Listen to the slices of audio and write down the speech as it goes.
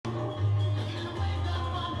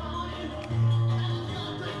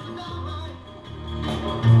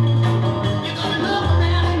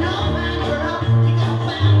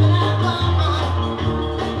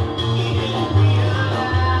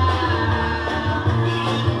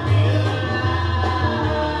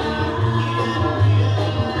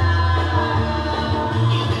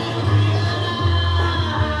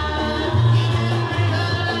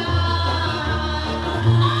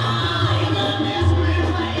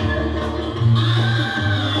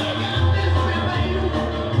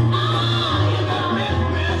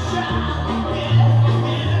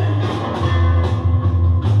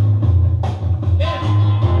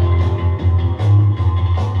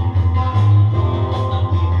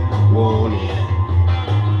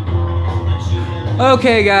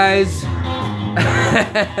Okay, guys.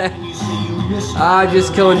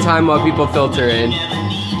 Just killing time while people filter in.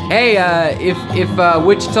 Hey, if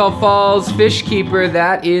Wichita Falls Fish Keeper,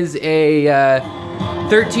 that is a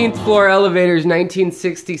 13th Floor Elevators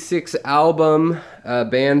 1966 album,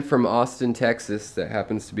 band from Austin, Texas, that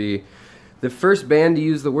happens to be the first band to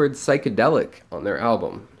use the word psychedelic on their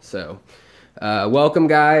album. So, welcome,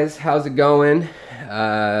 guys. How's it going? You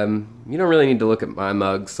don't really need to look at my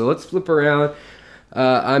mug, so let's flip around.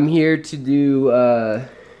 I'm here to do,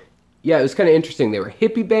 yeah, it was kind of interesting. They were a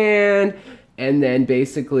hippie band, and then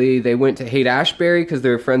basically they went to Haight-Ashbury because they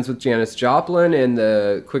were friends with Janis Joplin and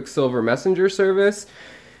the Quicksilver Messenger service,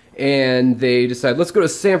 and they decided, let's go to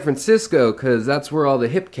San Francisco because that's where all the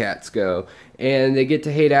hip cats go. And they get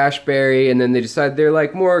to Haight-Ashbury, and then they decide they're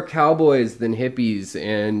like more cowboys than hippies,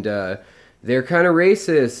 and they're kind of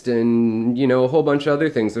racist and, you know, a whole bunch of other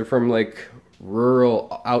things. They're from like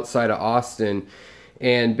rural outside of Austin,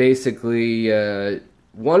 and basically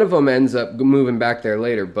one of them ends up moving back there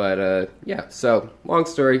later. But yeah, so long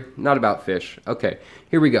story, not about fish. Okay,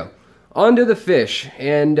 here we go. On to the fish.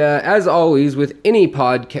 And as always with any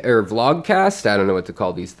podcast or vlogcast, I don't know what to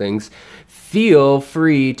call these things, feel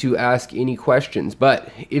free to ask any questions. But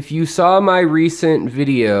if you saw my recent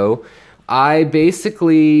video, I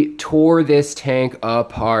basically tore this tank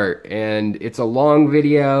apart, and it's a long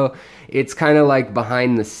video. It's kind of like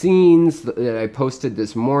behind the scenes that I posted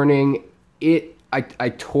this morning. I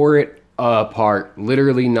tore it apart,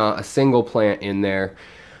 literally not a single plant in there,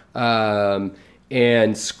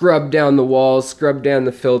 and scrubbed down the walls, scrubbed down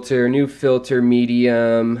the filter, new filter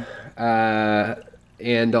medium,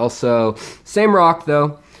 and also same rock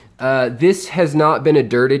though. This has not been a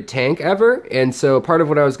dirted tank ever, and so part of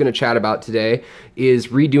what I was going to chat about today is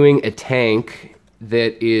redoing a tank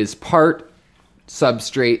that is part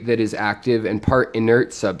substrate that is active and part inert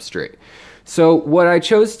substrate. So what I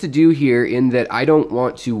chose to do here, in that I don't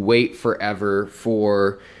want to wait forever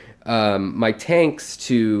for my tanks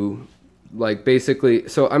to, like, basically,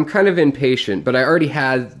 so I'm kind of impatient, but I already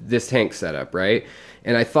had this tank set up, right?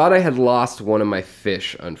 And I thought I had lost one of my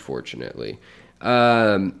fish, unfortunately.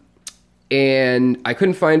 And I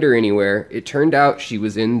couldn't find her anywhere. It turned out she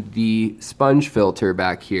was in the sponge filter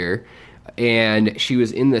back here, and she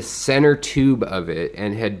was in the center tube of it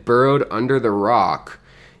and had burrowed under the rock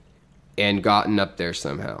and gotten up there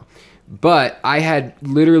somehow. But I had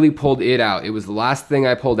literally pulled it out. It was the last thing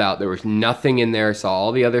I pulled out. There was nothing in there. I saw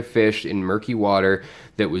all the other fish in murky water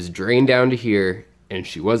that was drained down to here, and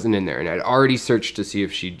she wasn't in there. And I'd already searched to see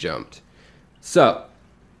if she jumped. So,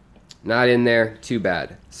 not in there, too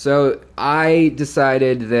bad. So I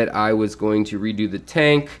decided that I was going to redo the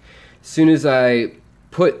tank. As soon as I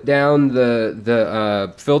put down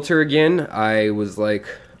the filter again, I was like,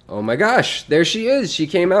 oh my gosh, there she is. She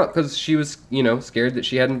came out because she was, you know, scared that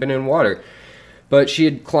she hadn't been in water. But she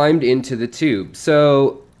had climbed into the tube.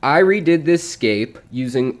 So I redid this scape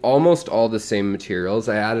using almost all the same materials.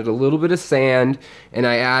 I added a little bit of sand, and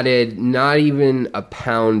I added not even a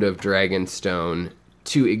pound of dragon stone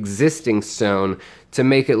to existing stone to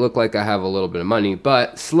make it look like I have a little bit of money.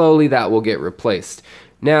 But slowly that will get replaced.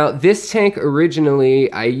 Now, this tank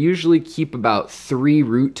originally, I usually keep about 3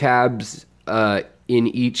 root tabs in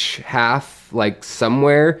each half, like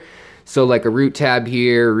somewhere. So like a root tab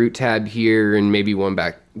here, and maybe one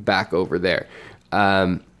back over there.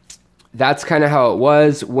 That's kind of how it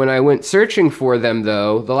was. When I went searching for them,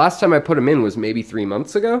 though, the last time I put them in was maybe 3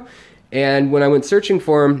 months ago. And when I went searching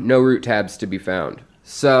for them, no root tabs to be found.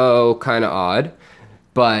 So kind of odd.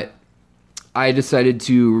 But I decided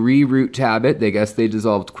to re-root tab it. I guess they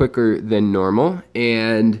dissolved quicker than normal.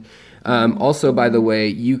 And also, by the way,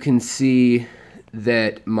 you can see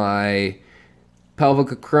that my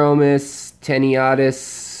Pelvicochromis,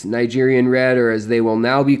 Teniotis, Nigerian red, or as they will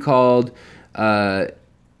now be called,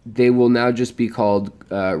 they will now just be called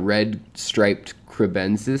red striped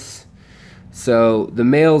crebensis. So the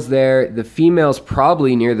male's there, the female's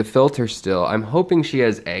probably near the filter still. I'm hoping she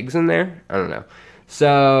has eggs in there. I don't know.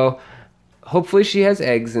 So hopefully she has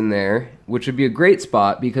eggs in there, which would be a great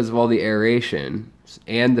spot because of all the aeration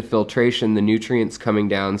and the filtration, the nutrients coming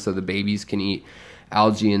down so the babies can eat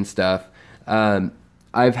algae and stuff.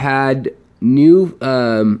 I've had new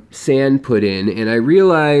sand put in, and I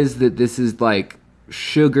realized that this is like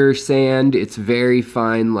sugar sand. It's very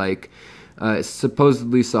fine, like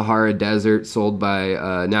supposedly Sahara Desert, sold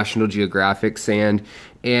by National Geographic sand,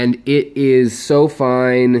 and it is so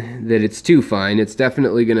fine that it's too fine. It's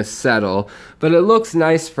definitely going to settle, but it looks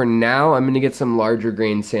nice for now. I'm going to get some larger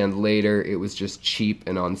grain sand later. It was just cheap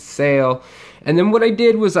and on sale. And then what I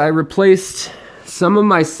did was I replaced some of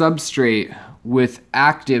my substrate with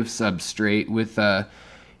active substrate with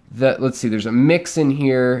let's see, there's a mix in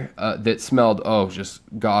here that smelled, just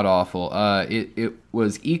god-awful. It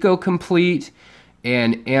was Eco-Complete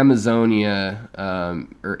and Amazonia,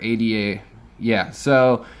 or ADA. Yeah,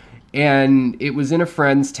 so, and it was in a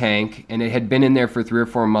friend's tank, and it had been in there for 3 or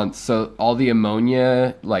 4 months, so all the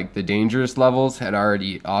ammonia, like the dangerous levels, had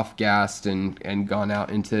already off-gassed and gone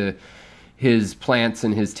out into his plants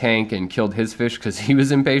in his tank and killed his fish because he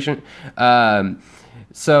was impatient.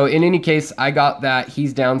 So in any case, I got that.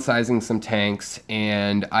 He's downsizing some tanks,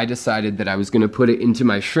 and I decided that I was going to put it into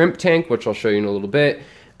my shrimp tank, which I'll show you in a little bit,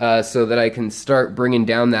 so that I can start bringing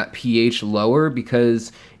down that pH lower,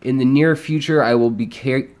 because in the near future, I will be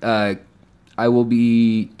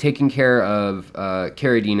taking care of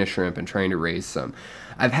Caridina shrimp and trying to raise some.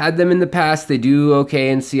 I've had them in the past. They do okay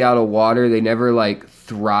in Seattle water. They never like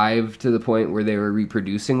thrive to the point where they were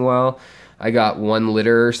reproducing well. I got 1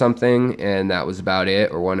 litter or something, and that was about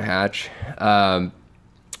it, or 1 hatch.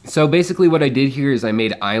 So basically what I did here is I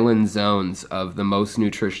made island zones of the most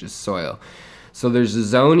nutritious soil. So there's a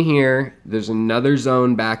zone here, there's another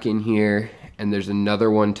zone back in here, and there's another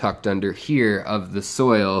one tucked under here of the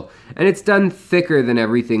soil. And it's done thicker than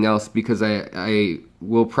everything else because I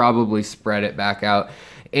will probably spread it back out.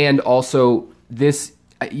 And also this,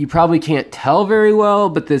 you probably can't tell very well,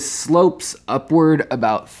 but this slopes upward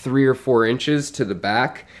about 3 or 4 inches to the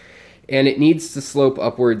back, and it needs to slope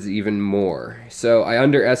upwards even more. So I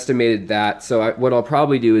underestimated that. So what I'll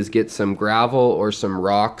probably do is get some gravel or some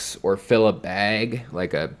rocks, or fill a bag,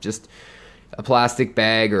 like just a plastic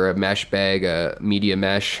bag or a mesh bag, a media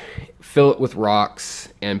mesh, fill it with rocks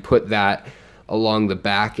and put that along the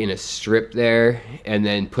back in a strip there, and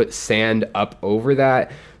then put sand up over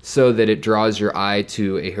that, so that it draws your eye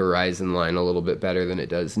to a horizon line a little bit better than it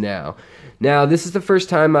does now. Now, this is the first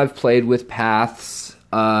time I've played with paths.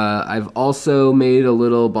 I've also made a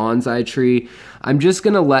little bonsai tree. I'm just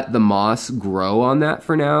going to let the moss grow on that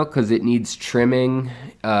for now because it needs trimming.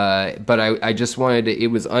 But I just wanted to, it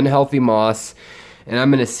was unhealthy moss, and I'm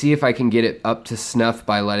going to see if I can get it up to snuff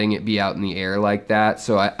by letting it be out in the air like that.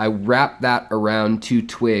 So I wrapped that around 2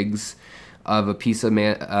 twigs of a piece of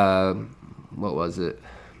what was it?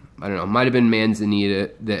 I don't know, might have been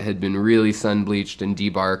manzanita that had been really sun bleached and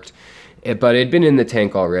debarked, but it had been in the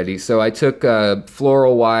tank already. So I took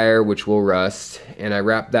floral wire, which will rust, and I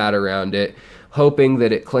wrapped that around it, hoping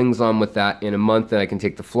that it clings on with that in a month and I can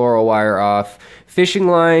take the floral wire off. Fishing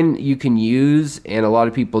line you can use, and a lot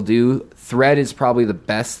of people do. Thread is probably the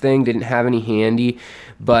best thing. Didn't have any handy,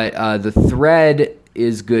 but the thread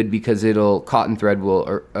is good because cotton thread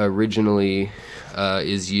will originally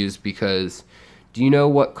is used because, do you know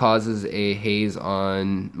what causes a haze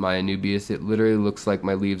on my Anubias? It literally looks like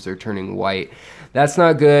my leaves are turning white. That's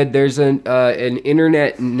not good. There's an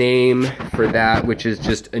internet name for that, which is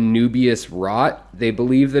just Anubias rot. They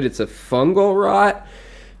believe that it's a fungal rot,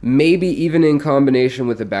 maybe even in combination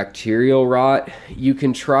with a bacterial rot. You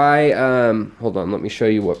can try, hold on, let me show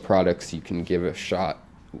you what products you can give a shot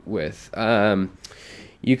with.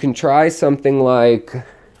 You can try something like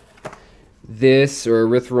this, or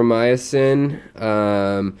erythromycin,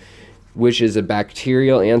 which is a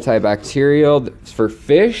antibacterial for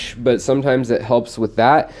fish, but sometimes it helps with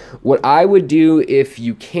that. What I would do, if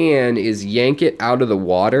you can, is yank it out of the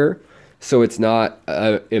water so it's not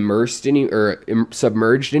submerged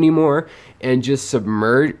anymore, and just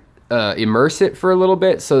immerse it for a little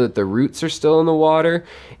bit so that the roots are still in the water.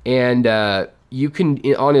 And you can,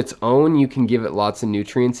 on its own, you can give it lots of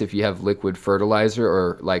nutrients if you have liquid fertilizer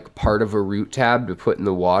or like part of a root tab to put in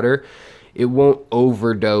the water. It won't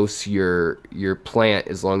overdose your plant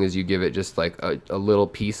as long as you give it just like a little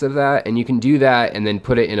piece of that. And you can do that and then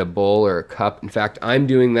put it in a bowl or a cup. In fact, I'm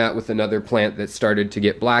doing that with another plant that started to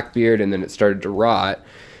get blackbeard and then it started to rot.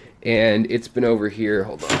 And it's been over here,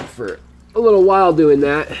 hold on, for a little while doing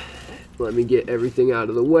that. Let me get everything out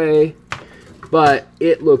of the way. But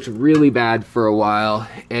it looked really bad for a while,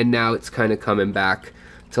 and now it's kind of coming back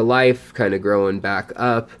to life, kind of growing back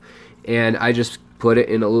up. And I just put it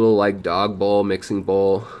in a little like dog bowl, mixing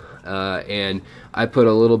bowl, and I put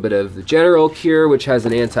a little bit of the General Cure, which has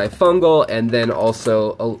an antifungal, and then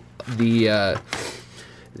also the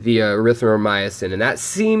erythromycin, and that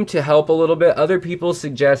seemed to help a little bit. Other people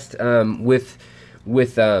suggest with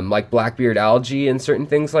like blackbeard algae and certain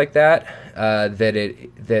things like that,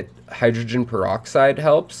 that hydrogen peroxide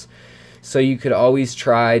helps. So you could always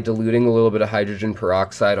try diluting a little bit of hydrogen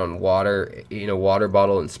peroxide on water in a water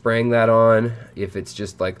bottle and spraying that on if it's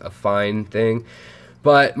just like a fine thing.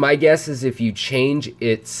 But my guess is if you change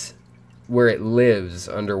where it lives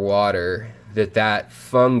underwater, that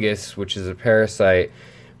fungus, which is a parasite,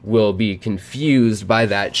 will be confused by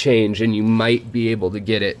that change, and you might be able to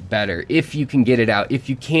get it better if you can get it out. If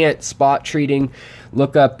you can't, spot treating,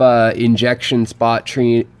 look up injection spot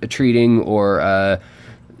treating, or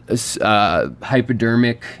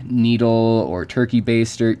hypodermic needle or turkey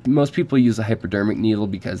baster. Most people use a hypodermic needle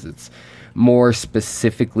because it's more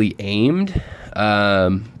specifically aimed,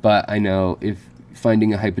 but I know if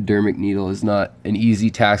finding a hypodermic needle is not an easy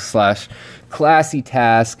task / classy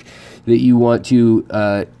task that you want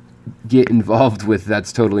to get involved with,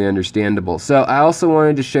 that's totally understandable. So I also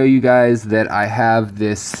wanted to show you guys that I have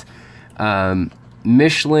this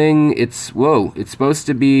Mishling. It's supposed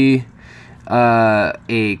to be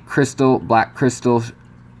a black crystal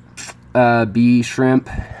bee shrimp.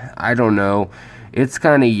 I don't know. It's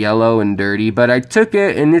kind of yellow and dirty, but I took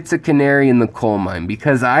it, and it's a canary in the coal mine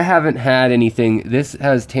because I haven't had anything. This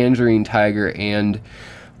has tangerine tiger and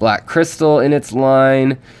black crystal in its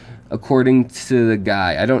line, according to the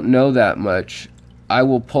guy. I don't know that much. I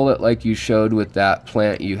will pull it like you showed with that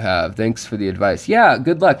plant you have. Thanks for the advice. Yeah,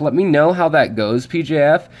 good luck. Let me know how that goes,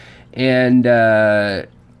 PJF. And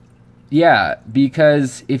yeah,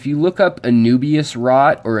 because if you look up Anubias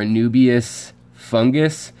rot or Anubias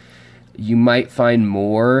fungus, you might find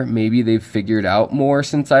more. Maybe they've figured out more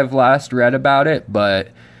since I've last read about it, but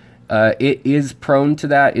it is prone to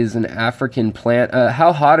that, is an African plant.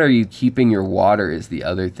 How hot are you keeping your water is the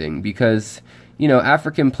other thing, because, you know,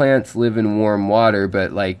 African plants live in warm water,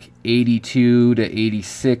 but like 82 to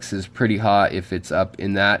 86 is pretty hot if it's up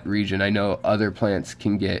in that region. I know other plants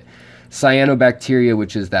can get cyanobacteria,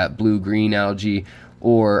 which is that blue-green algae,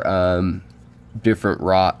 or different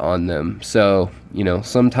rot on them. So, you know,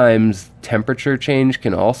 sometimes temperature change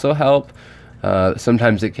can also help.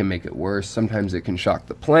 Sometimes it can make it worse. Sometimes it can shock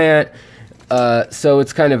the plant. So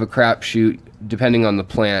it's kind of a crapshoot depending on the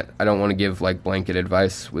plant. I don't want to give like blanket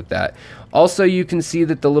advice with that. Also, you can see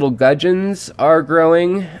that the little gudgeons are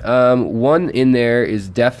growing. One in there is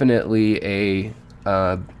definitely a,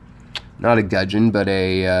 not a gudgeon, but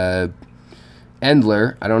a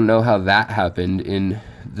Endler. I don't know how that happened in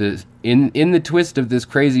the twist of this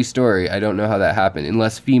crazy story. I don't know how that happened,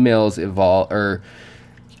 unless females evolve or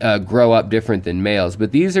grow up different than males.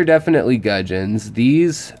 But these are definitely gudgeons.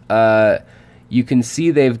 These, you can see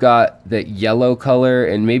they've got that yellow color,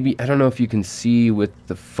 and maybe, I don't know if you can see with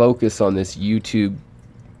the focus on this YouTube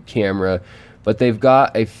camera, but they've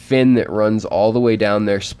got a fin that runs all the way down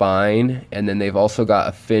their spine, and then they've also got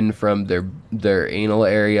a fin from their anal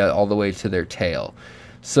area all the way to their tail.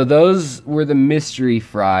 So those were the mystery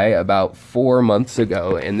fry about 4 months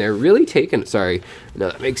ago, and they're really taking, sorry,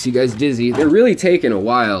 no, that makes you guys dizzy. They're really taking a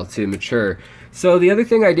while to mature. So the other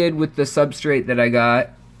thing I did with the substrate that I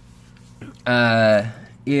got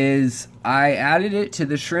is I added it to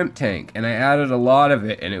the shrimp tank, and I added a lot of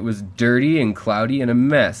it, and it was dirty and cloudy and a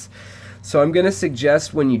mess. So I'm going to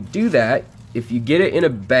suggest when you do that, if you get it in a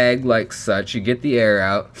bag like such, you get the air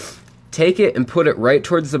out, take it and put it right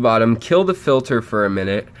towards the bottom, kill the filter for a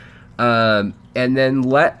minute, and then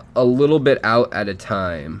let a little bit out at a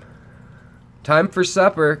time. Time for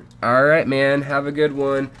supper. All right, man, have a good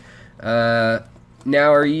one.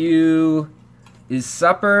 Now, is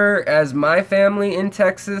supper, as my family in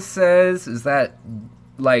Texas says, is that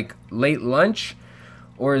like late lunch,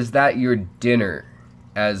 or is that your dinner,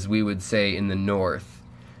 as we would say in the North?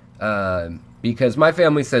 Because my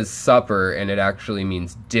family says supper, and it actually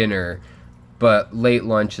means dinner, but late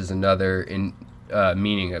lunch is another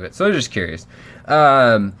meaning of it. So I'm just curious.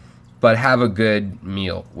 But have a good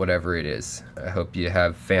meal, whatever it is. I hope you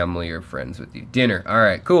have family or friends with you. Dinner. All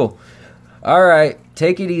right, cool. All right,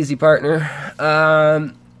 take it easy, partner.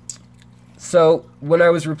 So when I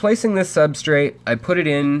was replacing this substrate, I put it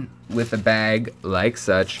in with a bag like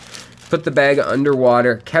such. Put the bag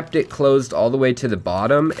underwater, kept it closed all the way to the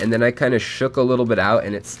bottom, and then I kind of shook a little bit out,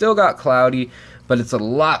 and it still got cloudy, but it's a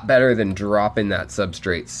lot better than dropping that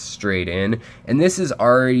substrate straight in. And this has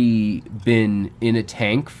already been in a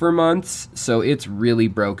tank for months, so it's really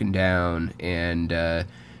broken down, and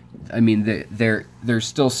I mean, there's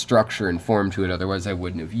still structure and form to it, otherwise I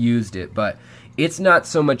wouldn't have used it, but it's not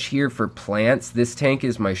so much here for plants. This tank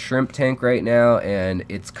is my shrimp tank right now, and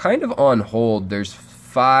it's kind of on hold. There's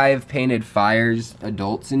 5 painted fires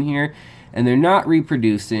adults in here, and they're not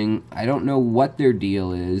reproducing. I don't know what their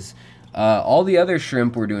deal is. All the other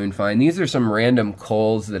shrimp were doing fine. These are some random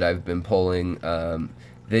coals that I've been pulling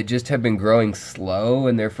that just have been growing slow,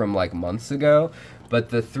 and they're from like months ago, but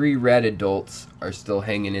the 3 red adults are still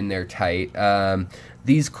hanging in there tight.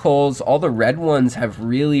 These coals, all the red ones have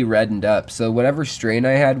really reddened up, so whatever strain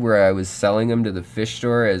I had where I was selling them to the fish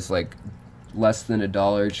store as like less than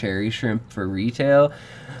 $1 cherry shrimp for retail,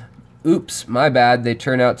 Oops, my bad. They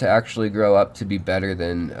turn out to actually grow up to be better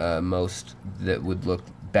than most that would look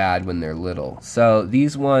bad when they're little. So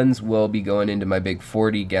these ones will be going into my big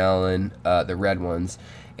 40-gallon, the red ones.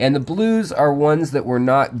 And the blues are ones that were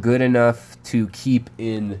not good enough to keep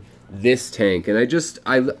in this tank. And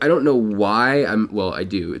I don't know why. Well, I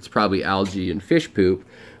do. It's probably algae and fish poop.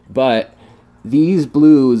 But these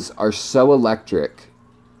blues are so electric,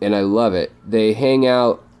 and I love it. They hang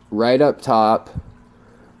out right up top.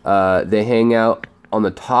 They hang out on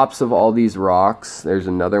the tops of all these rocks. There's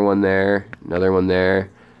another one there,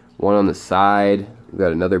 one on the side. We've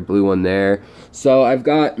got another blue one there. So I've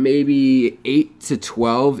got maybe 8 to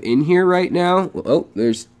 12 in here right now. Oh,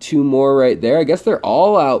 there's 2 more right there. I guess they're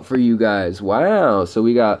all out for you guys. Wow. So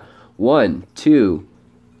we got 1, 2,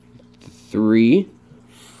 3,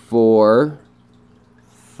 4,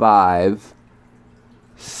 5,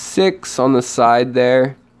 6 on the side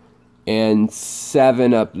there, and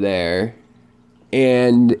 7 up there,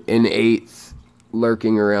 and an 8th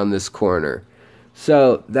lurking around this corner.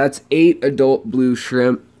 So that's 8 adult blue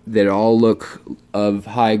shrimp that all look of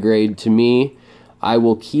high grade to me. I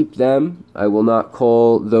will keep them. I will not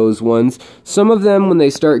cull those ones. Some of them, when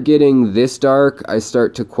they start getting this dark, I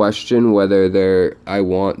start to question whether I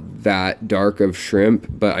want that dark of shrimp,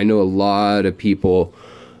 but I know a lot of people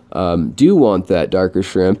do want that darker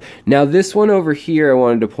shrimp. Now this one over here, I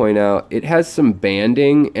wanted to point out, it has some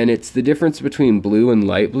banding, and it's the difference between blue and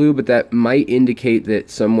light blue, but that might indicate that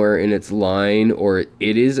somewhere in its line, or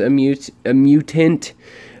it is a mutant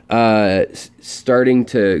starting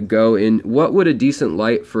to go in. What would a decent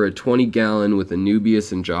light for a 20-gallon with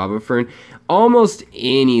Anubias and Java Fern? Almost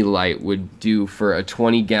any light would do for a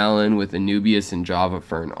 20-gallon with Anubias and Java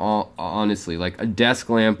Fern. Honestly, like a desk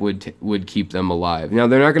lamp would keep them alive. Now,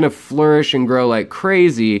 they're not going to flourish and grow like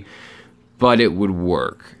crazy, but it would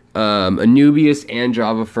work. Anubias and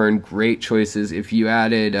Java Fern, great choices. If you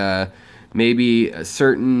added maybe a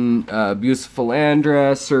certain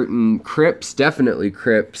Bucephalandra, certain crypts, definitely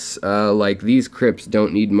crypts, like these crypts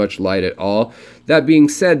don't need much light at all. That being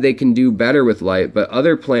said, they can do better with light, but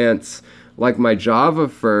other plants, like my Java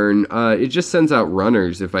Fern, it just sends out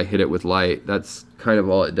runners if I hit it with light. That's kind of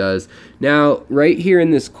all it does. Now, right here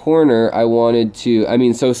in this corner, I wanted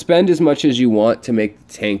to, so spend as much as you want to make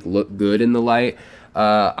the tank look good in the light.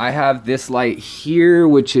 I have this light here,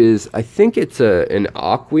 which is, I think it's an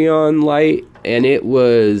Aquarium light, and it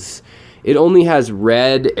only has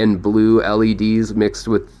red and blue LEDs mixed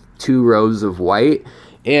with 2 rows of white,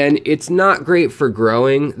 and it's not great for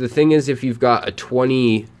growing. The thing is, if you've got a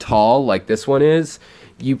 20 tall like this one is,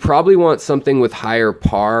 you probably want something with higher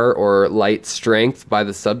par or light strength by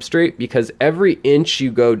the substrate, because every inch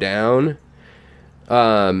you go down,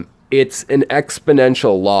 it's an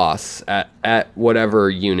exponential loss at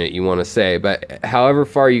whatever unit you want to say, but however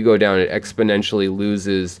far you go down, it exponentially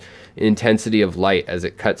loses intensity of light as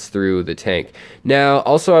it cuts through the tank. Now,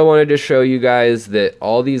 also I wanted to show you guys that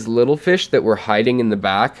all these little fish that were hiding in the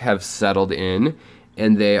back have settled in,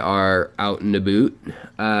 and they are out and about.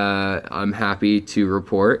 I'm happy to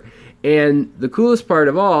report. And the coolest part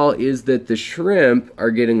of all is that the shrimp are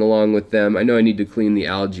getting along with them. I know I need to clean the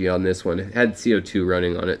algae on this one. It had CO2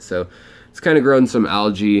 running on it, so it's kind of grown some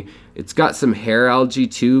algae. It's got some hair algae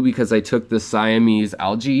too, because I took the Siamese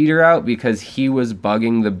algae eater out because he was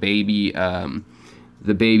bugging the baby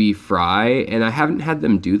fry, and I haven't had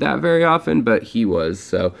them do that very often, but he was.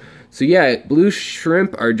 So yeah, blue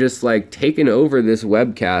shrimp are just like taking over this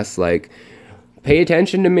webcast, like, pay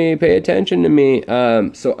attention to me, pay attention to me.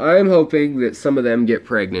 So I'm hoping that some of them get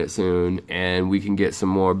pregnant soon, and we can get some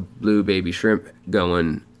more blue baby shrimp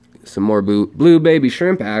going, some more blue baby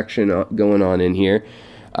shrimp action going on in here.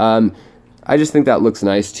 I just think that looks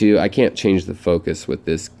nice too. I can't change the focus with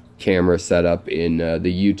this camera setup in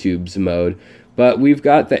the YouTube's mode. But we've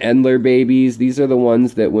got the Endler babies. These are the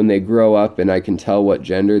ones that when they grow up and I can tell what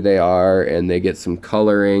gender they are, and they get some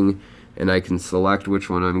coloring, and I can select which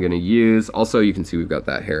one I'm going to use. Also, you can see we've got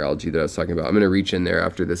that hair algae that I was talking about. I'm going to reach in there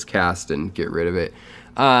after this cast and get rid of it.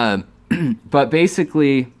 But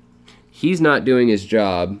basically, he's not doing his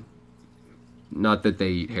job. Not that they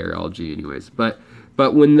eat hair algae anyways. But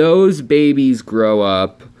when those babies grow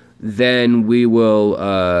up, then we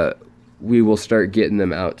will start getting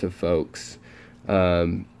them out to folks.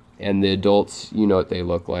 And the adults, you know what they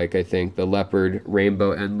look like, I think. The leopard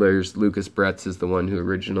rainbow endlers, Lucas Bretz is the one who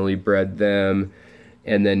originally bred them.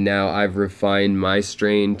 And then now I've refined my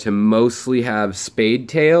strain to mostly have spade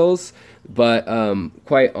tails. But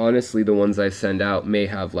quite honestly, the ones I send out may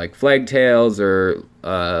have like flag tails or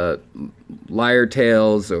lyre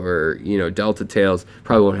tails or, delta tails.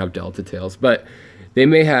 Probably won't have delta tails. But they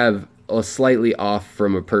may have slightly off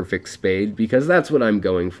from a perfect spade, because that's what I'm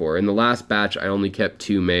going for. In the last batch, I only kept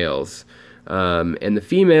 2 males. And the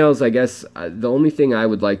females, I guess, the only thing I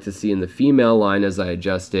would like to see in the female line as I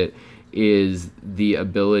adjust it is the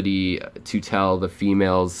ability to tell the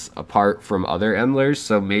females apart from other endlers.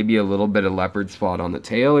 So maybe a little bit of leopard spot on the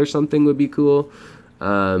tail or something would be cool.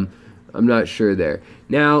 I'm not sure there.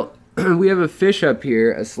 Now, we have a fish up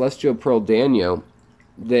here, a celestial pearl danio,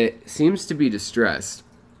 that seems to be distressed.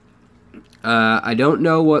 I don't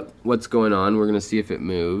know what's going on. We're going to see if it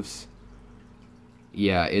moves.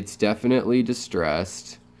 Yeah, it's definitely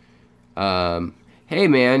distressed. Hey,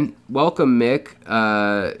 man. Welcome,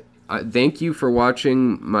 Mick. Thank you for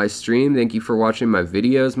watching my stream. Thank you for watching my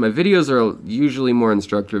videos. My videos are usually more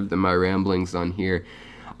instructive than my ramblings on here.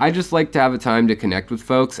 I just like to have a time to connect with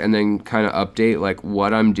folks and then kind of update like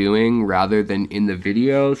what I'm doing rather than in the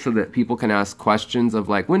video, so that people can ask questions of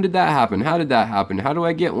like, when did that happen? How did that happen? How do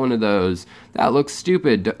I get one of those? That looks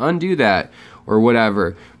stupid. Undo that, or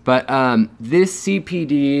whatever. But this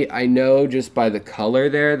CPD, I know just by the color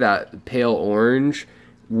there, that pale orange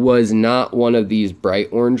was not one of these bright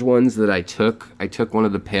orange ones that I took. I took one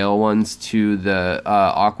of the pale ones to the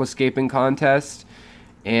aquascaping contest.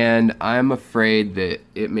 And I'm afraid that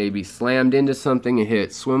it may be slammed into something and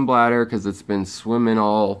hit swim bladder, because it's been swimming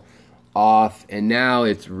all off, and now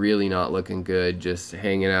it's really not looking good just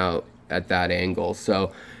hanging out at that angle.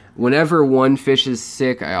 So whenever one fish is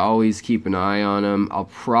sick, I always keep an eye on him. I'll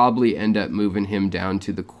probably end up moving him down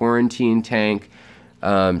to the quarantine tank,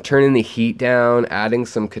 turning the heat down, adding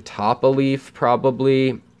some catappa leaf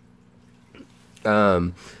probably,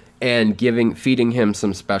 and feeding him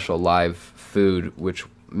some special live food, which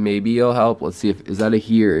maybe will help. Let's see, is that a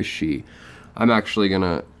he or a she? I'm actually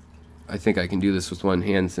gonna, I think I can do this with one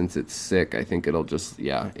hand since it's sick. I think it'll just,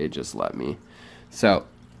 yeah, it just let me. So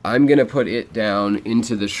I'm gonna put it down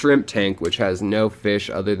into the shrimp tank, which has no fish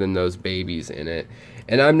other than those babies in it.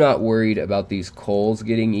 And I'm not worried about these coals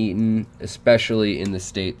getting eaten, especially in the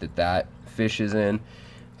state that fish is in.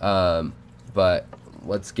 But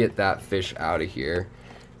let's get that fish out of here.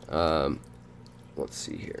 Let's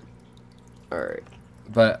see here. Alright,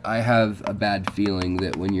 but I have a bad feeling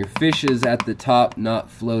that when your fish is at the top not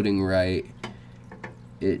floating right,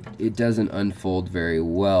 it doesn't unfold very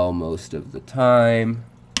well most of the time.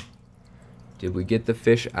 Did we get the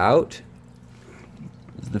fish out?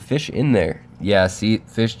 Is the fish in there? Yeah, see,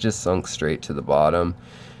 fish just sunk straight to the bottom.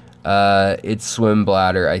 Its swim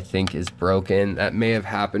bladder, I think, is broken. That may have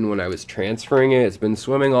happened when I was transferring it. It's been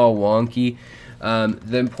swimming all wonky.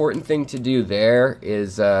 The important thing to do there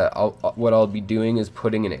is what I'll be doing is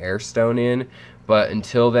putting an air stone in, but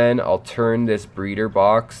until then I'll turn this breeder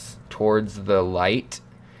box towards the light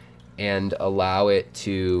and allow it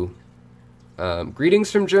to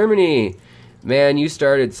greetings from Germany. Man, you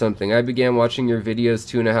started something. I began watching your videos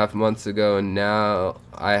 2.5 months ago, and now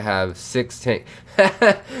I have 6 tanks.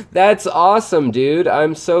 That's awesome, dude.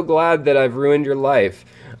 I'm so glad that I've ruined your life.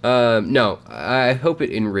 No, I hope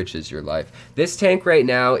it enriches your life. This tank right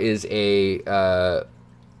now is a,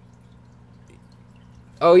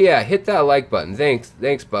 oh yeah, hit that like button.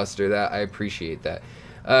 Thanks, Buster, I appreciate that.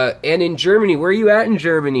 And in Germany, where are you at in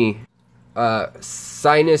Germany?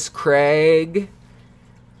 Sinus Craig,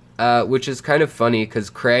 which is kind of funny, because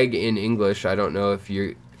Craig in English, I don't know if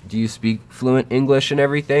do you speak fluent English and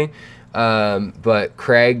everything? But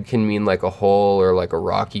Craig can mean like a hole or like a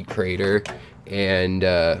rocky crater. And,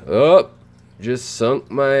 just sunk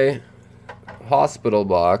my hospital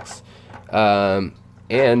box.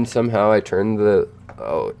 And somehow I turned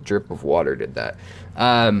drip of water did that.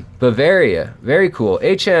 Bavaria, very cool.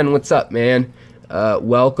 HN, what's up, man?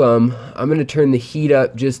 Welcome. I'm going to turn the heat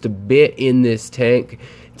up just a bit in this tank.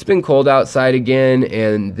 It's been cold outside again,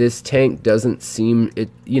 and this tank doesn't seem,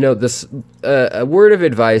 a word of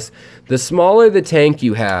advice, the smaller the tank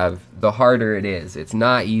you have, the harder it is. It's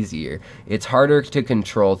not easier. It's harder to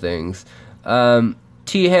control things.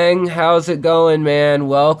 T-Hang, how's it going, man?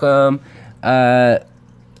 Welcome.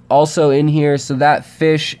 Also in here, so that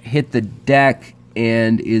fish hit the deck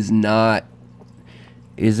and is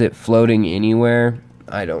it floating anywhere?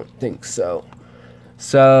 I don't think so.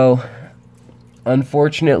 So,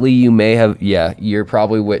 unfortunately, you may have, you're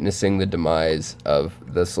probably witnessing the demise of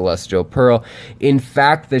the celestial pearl. In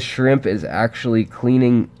fact, the shrimp is actually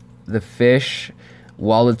cleaning the fish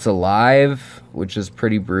while it's alive, which is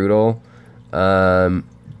pretty brutal.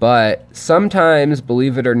 But sometimes,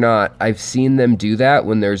 believe it or not, I've seen them do that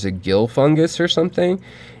when there's a gill fungus or something,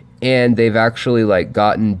 and they've actually like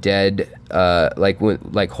gotten dead, like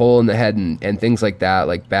hole in the head and things like that,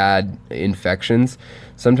 like bad infections.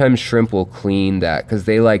 Sometimes shrimp will clean that because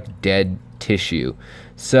they like dead tissue.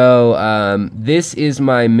 So this is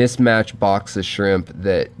my mismatched box of shrimp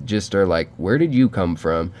that just are like, where did you come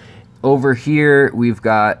from? Over here, we've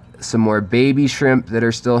got some more baby shrimp that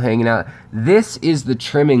are still hanging out. This is the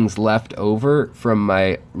trimmings left over from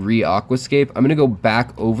my Aquascape. I'm gonna go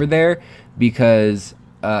back over there because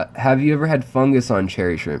have you ever had fungus on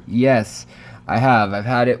cherry shrimp? Yes, I have. I've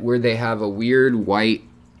had it where they have a weird white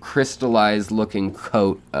crystallized looking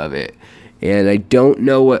coat of it. And I don't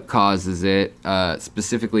know what causes it,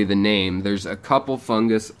 specifically the name. There's a couple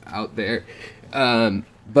fungus out there.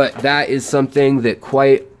 But that is something that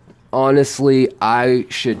quite honestly I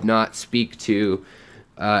should not speak to,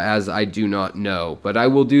 as I do not know. But I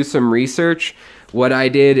will do some research. What I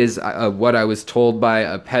did is what I was told by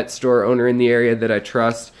a pet store owner in the area that I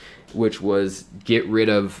trust, which was get rid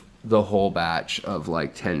of the whole batch of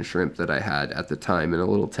like 10 shrimp that I had at the time in a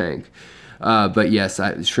little tank. But yes,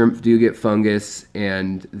 shrimp do get fungus,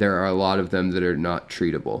 and there are a lot of them that are not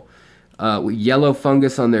treatable. Yellow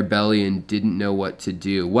fungus on their belly and didn't know what to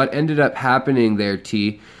do. What ended up happening there,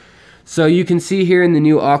 T? So you can see here in the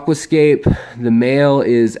new Aquascape, the male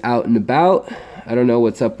is out and about. I don't know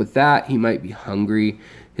what's up with that. He might be hungry.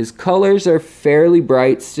 His colors are fairly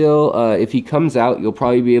bright still. If he comes out, you'll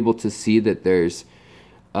probably be able to see that there's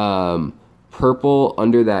purple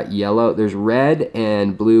under that yellow. There's red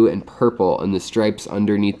and blue and purple and the stripes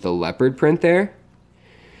underneath the leopard print there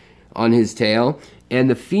on his tail. And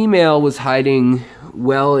the female was hiding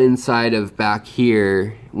well inside of back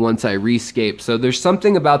here once I rescaped. So there's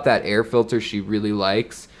something about that air filter she really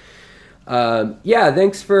likes. Yeah,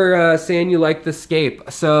 thanks for saying you like the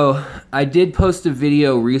scape. So I did post a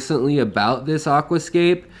video recently about this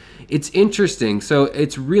Aquascape. It's interesting. So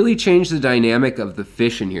it's really changed the dynamic of the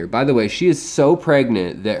fish in here. By the way, she is so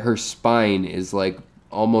pregnant that her spine is like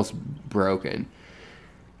almost broken.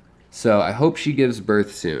 So I hope she gives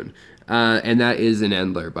birth soon. And that is an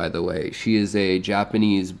Endler, by the way. She is a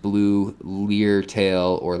Japanese blue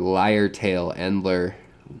leertail or lyre-tail Endler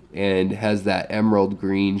and has that emerald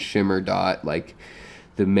green shimmer dot like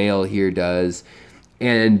the male here does.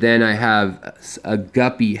 And then I have a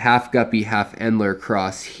guppy, half Endler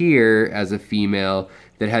cross here as a female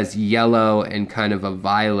that has yellow and kind of a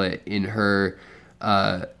violet in her.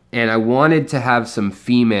 And I wanted to have some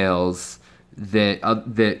females that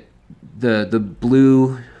the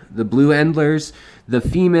blue Endlers, the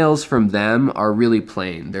females from them are really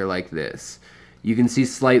plain. They're like this. You can see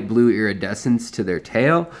slight blue iridescence to their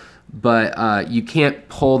tail, but you can't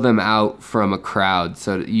pull them out from a crowd.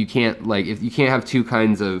 So you can't if you can't have two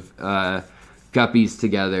kinds of guppies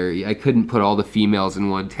together. I couldn't put all the females in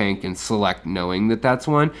one tank and select knowing that that's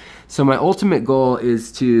one. So my ultimate goal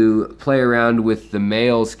is to play around with the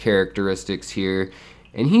male's characteristics here.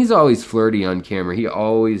 And he's always flirty on camera. He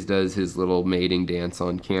always does his little mating dance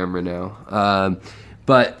on camera now.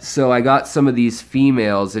 But so I got some of these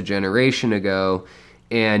females a generation ago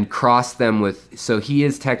and crossed them with, so he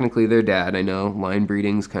is technically their dad. I know line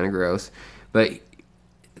breeding's kind of gross, but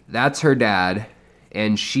that's her dad.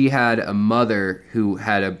 And she had a mother who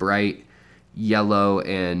had a bright yellow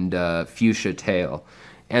and fuchsia tail.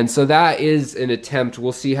 And so that is an attempt.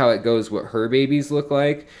 We'll see how it goes, what her babies look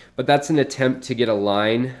like. But that's an attempt to get a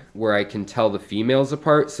line where I can tell the females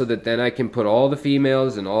apart so that then I can put all the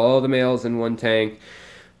females and all the males in one tank,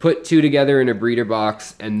 put two together in a breeder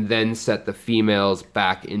box, and then set the females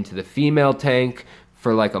back into the female tank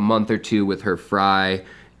for like a month or two with her fry,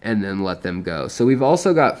 and then let them go. So we've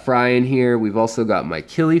also got fry in here. We've also got my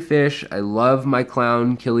killifish. I love my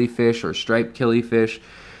clown killifish or striped killifish.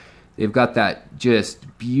 They've got that just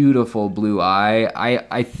beautiful blue eye.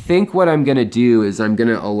 I think what I'm going to do is I'm going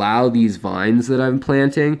to allow these vines that I'm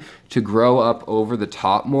planting to grow up over the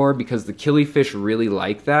top more because the killifish really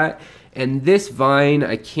like that. And this vine,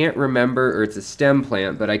 I can't remember, or it's a stem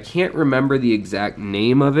plant, but I can't remember the exact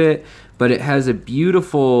name of it, but it has a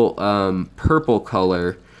beautiful purple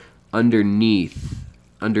color underneath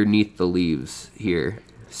the leaves here.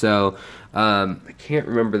 So I can't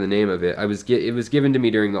remember the name of it. It was given to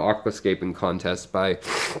me during the aquascaping contest by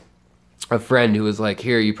a friend who was like,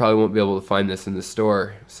 here, you probably won't be able to find this in the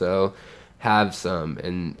store, so have some.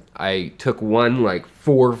 And I took one like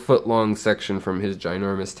 4-foot long section from his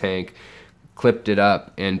ginormous tank, clipped it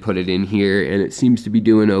up and put it in here, and it seems to be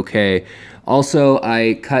doing okay. Also,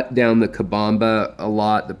 I cut down the kabamba a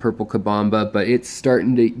lot, the purple kabamba, but it's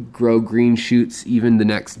starting to grow green shoots even the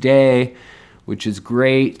next day, which is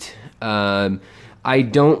great. I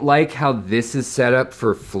don't like how this is set up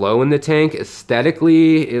for flow in the tank.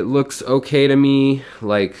 Aesthetically, it looks okay to me.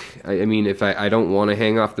 Like, I mean, if I don't want to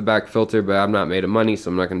hang off the back filter, but I'm not made of money,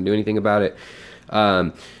 so I'm not going to do anything about it.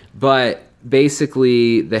 But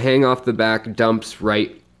basically the hang off the back dumps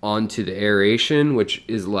right onto the aeration, which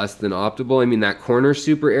is less than optimal. I mean, that corner's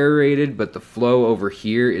super aerated, but the flow over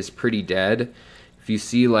here is pretty dead. If you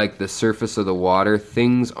see like the surface of the water,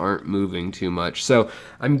 things aren't moving too much. So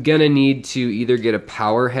I'm gonna need to either get a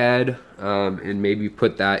power head and maybe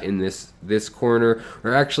put that in this corner,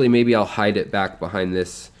 or actually maybe I'll hide it back behind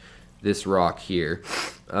this rock here,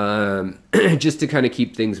 just to kind of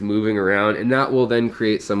keep things moving around, and that will then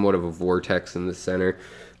create somewhat of a vortex in the center.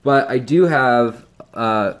 But I do have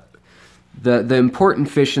the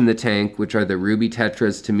important fish in the tank, which are the ruby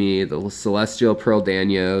tetras to me, the celestial pearl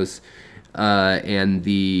danios, and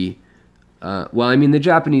the well, I mean the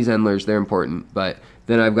Japanese endlers, they're important, but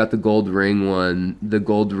then I've got the gold ring one, the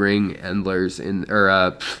gold ring endlers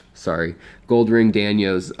gold ring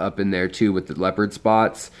danios up in there too, with the leopard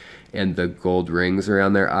spots and the gold rings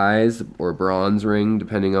around their eyes, or bronze ring,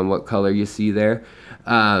 depending on what color you see there.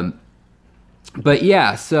 But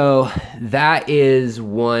yeah, so that is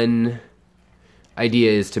one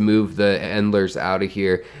idea, is to move the endlers out of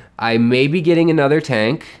here. I may be getting another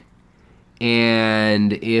tank,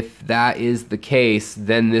 and if that is the case,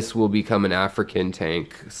 then this will become an African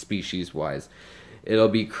tank, species-wise. It'll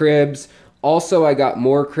be cribs. Also, I got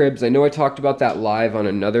more cribs. I know I talked about that live on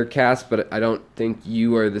another cast, but I don't think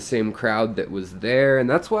you are the same crowd that was there, and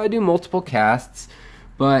that's why I do multiple casts.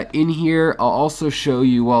 But in here, I'll also show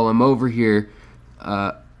you while I'm over here,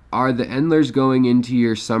 are the endlers going into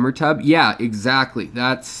your summer tub? Yeah, exactly.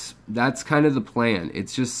 That's kind of the plan.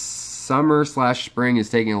 It's just summer/spring is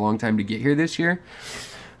taking a long time to get here this year.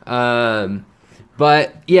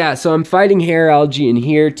 But yeah, so I'm fighting hair algae in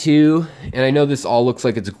here too. And I know this all looks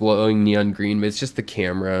like it's glowing neon green, but it's just the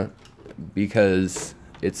camera because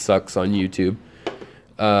it sucks on YouTube.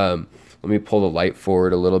 Let me pull the light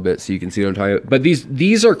forward a little bit so you can see what I'm talking about. But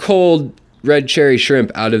these are cold red cherry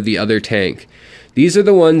shrimp out of the other tank. These are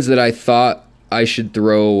the ones that I thought I should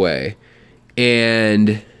throw away.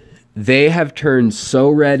 And they have turned so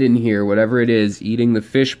red in here, whatever it is, eating the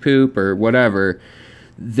fish poop or whatever,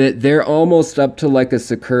 that they're almost up to like a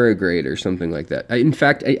Sakura grade or something like that. In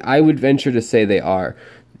fact, I would venture to say they are.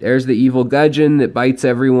 There's the evil gudgeon that bites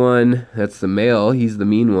everyone. That's the male. He's the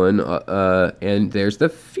mean one. And there's the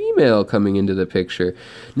female coming into the picture.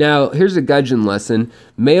 Now, here's a gudgeon lesson.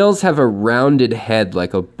 Males have a rounded head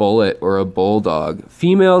like a bullet or a bulldog.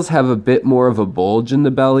 Females have a bit more of a bulge in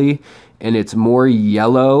the belly, and it's more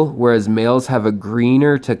yellow, whereas males have a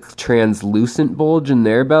greener to translucent bulge in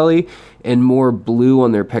their belly and more blue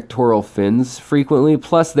on their pectoral fins frequently.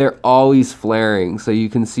 Plus, they're always flaring, so you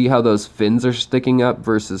can see how those fins are sticking up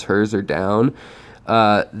versus hers are down.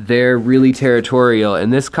 They're really territorial,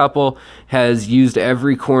 and this couple has used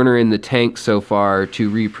every corner in the tank so far to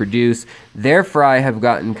reproduce. Their fry have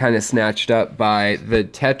gotten kind of snatched up by the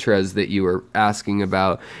tetras that you were asking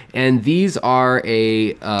about, and these are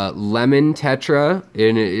a lemon tetra,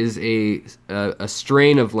 and it is a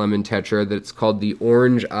strain of lemon tetra that's called the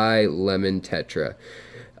orange eye lemon tetra.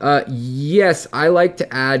 Yes, I like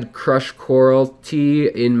to add crushed coral tea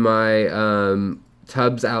in my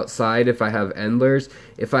tubs outside if I have endlers.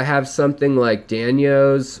 If I have something like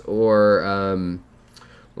danios or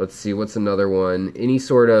let's see, what's another one, any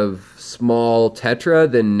sort of small tetra,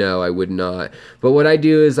 then no, I would not. But what I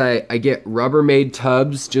do is I get Rubbermaid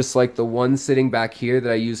tubs, just like the one sitting back here that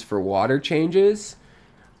I use for water changes.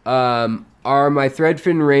 Are my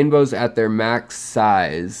threadfin rainbows at their max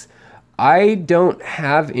size? I don't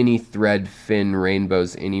have any threadfin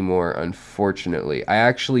rainbows anymore, unfortunately. I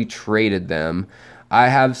actually traded them. I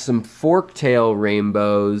have some forktail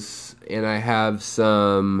rainbows, and I have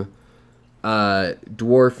some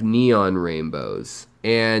dwarf neon rainbows.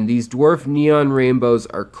 And these dwarf neon rainbows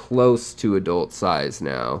are close to adult size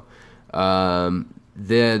now. The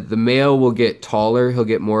male will get taller. He'll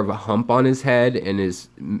get more of a hump on his head, and his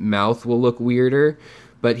mouth will look weirder.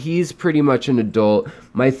 But he's pretty much an adult.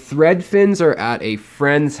 My thread fins are at a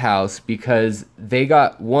friend's house because they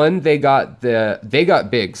got big.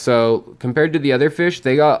 So compared to the other fish,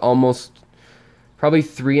 they got almost probably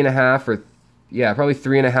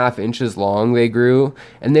 3.5 inches long they grew.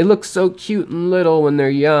 And they look so cute and little when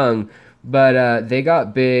they're young. But they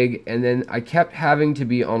got big, and then I kept having to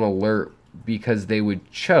be on alert because they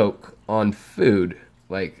would choke on food.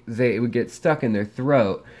 Like, it would get stuck in their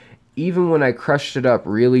throat. Even when I crushed it up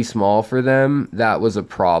really small for them, that was a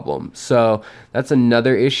problem. So that's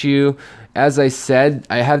another issue. As I said,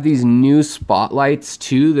 I have these new spotlights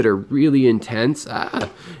too that are really intense.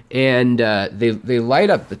 And they light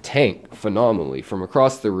up the tank phenomenally from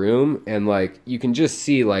across the room. And like, you can just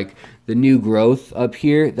see like the new growth up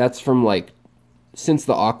here. That's from like since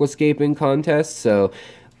the aquascaping contest. So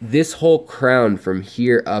this whole crown from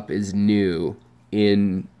here up is new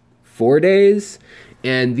in 4 days,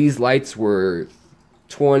 and these lights were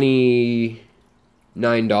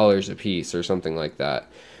 $29 a piece or something like that.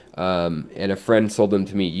 And a friend sold them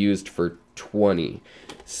to me used for 20.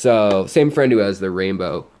 So same friend who has the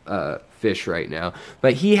rainbow fish right now,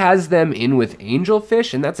 but he has them in with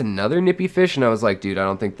angelfish, and that's another nippy fish. And I was like, dude, I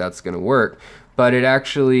don't think that's gonna work. But it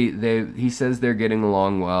actually, he says they're getting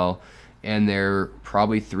along well, and they're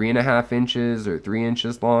probably 3.5 inches or 3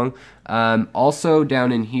 inches long. Also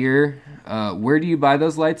down in here, where do you buy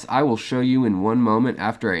those lights? I will show you in one moment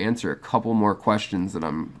after I answer a couple more questions that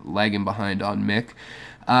I'm lagging behind on Mick.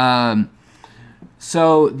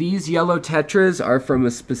 So these yellow tetras are from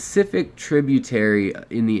a specific tributary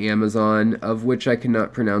in the Amazon, of which I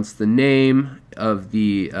cannot pronounce the name, of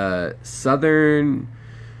the southern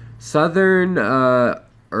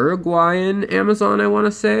Uruguayan Amazon, I want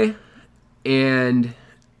to say. And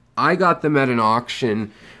I got them at an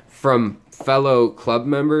auction from fellow club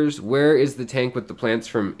members. Where is the tank with the plants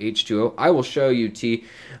from H2O? I will show you, T.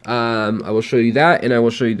 I will show you that, and I will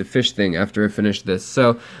show you the fish thing after I finish this.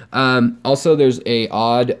 So, also there's a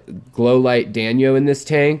odd glow light Danio in this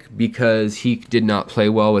tank because he did not play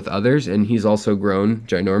well with others, and he's also grown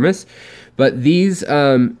ginormous. But these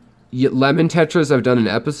lemon tetras I've done an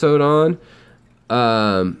episode on.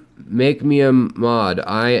 Make me a mod.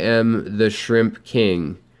 I am the shrimp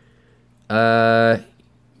king. Yeah,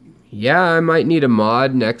 I might need a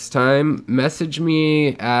mod next time. Message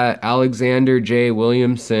me at Alexander J.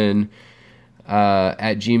 Williamson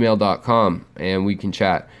at gmail.com and we can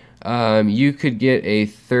chat. You could get a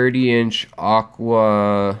 30-inch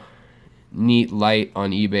Aqua Neat light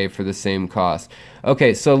on eBay for the same cost.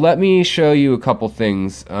 Okay, so let me show you a couple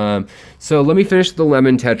things. So let me finish the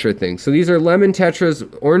lemon tetra thing. So these are lemon tetras,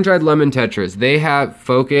 orange-eyed lemon tetras. They have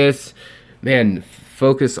focus. Man,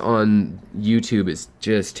 focus on YouTube is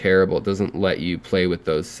just terrible. It doesn't let you play with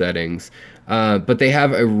those settings. But they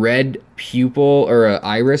have a red pupil or an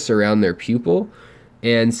iris around their pupil.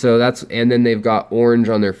 And so and then they've got orange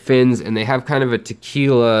on their fins, and they have kind of a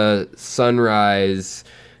tequila sunrise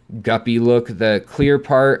guppy look. The clear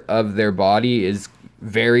part of their body is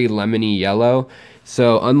very lemony yellow.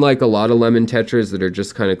 So unlike a lot of lemon tetras that are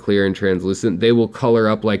just kind of clear and translucent, they will color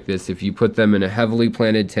up like this if you put them in a heavily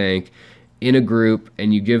planted tank in a group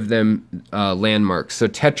and you give them landmarks. So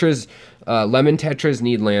lemon tetras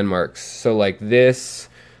need landmarks. So like this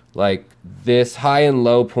high and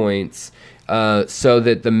low points, so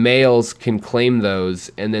that the males can claim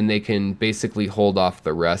those, and then they can basically hold off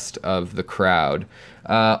the rest of the crowd.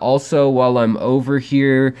 Also, while I'm over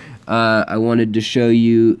here, I wanted to show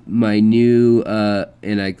you my new,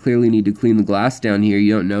 and I clearly need to clean the glass down here.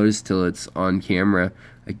 You don't notice till it's on camera.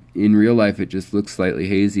 In real life, it just looks slightly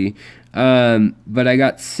hazy. But I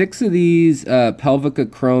got 6 of these Pelvica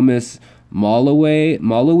chromis Malawi,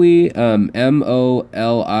 Moliwe,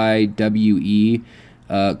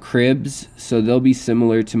 cribs. So they'll be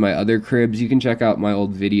similar to my other cribs. You can check out my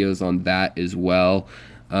old videos on that as well.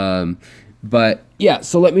 But yeah,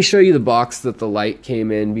 so let me show you the box that the light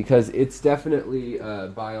came in, because it's definitely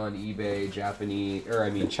buy on eBay,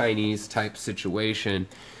 Chinese type situation.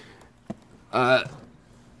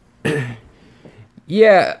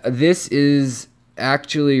 Yeah, this is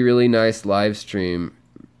actually really nice live stream.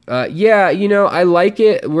 Yeah, I like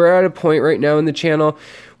it. We're at a point right now in the channel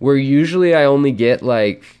where usually I only get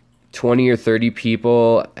like 20 or 30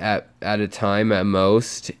 people at a time at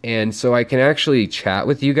most. And so I can actually chat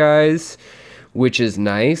with you guys, which is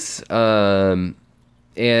nice. And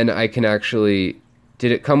I can actually...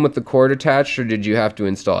 Did it come with the cord attached, or did you have to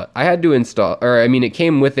install it? I had to install... it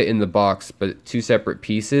came with it in the box, but 2 separate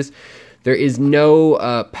pieces. There is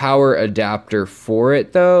no power adapter for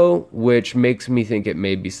it, though, which makes me think it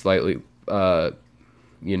may be slightly,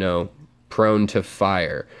 prone to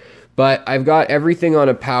fire. But I've got everything on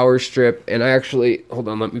a power strip, and I actually... Hold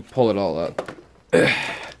on, let me pull it all up.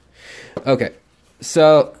 Okay,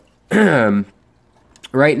 so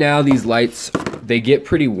right now these lights, they get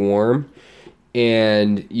pretty warm,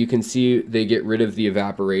 and you can see they get rid of the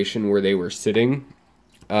evaporation where they were sitting.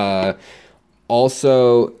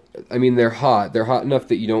 Also... they're hot. They're hot enough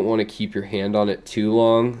that you don't want to keep your hand on it too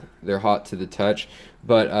long. They're hot to the touch.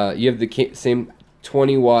 But you have the same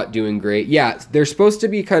 20 watt doing great. Yeah, they're supposed to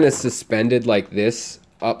be kind of suspended like this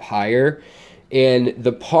up higher. And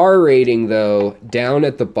the par rating, though, down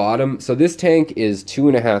at the bottom. So this tank is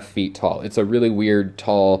 2.5 feet tall. It's a really weird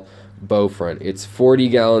tall bow front. It's 40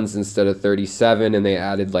 gallons instead of 37. And they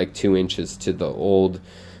added like 2 inches to the old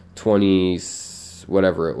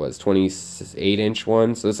 28-inch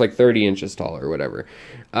one, so it's like 30 inches tall or whatever.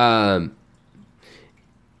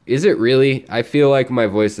 Is it really? I feel like my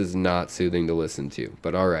voice is not soothing to listen to,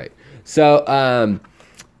 but all right. So,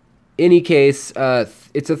 any case,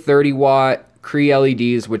 it's a 30 watt Cree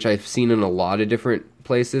LEDs, which I've seen in a lot of different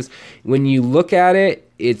places. When you look at it,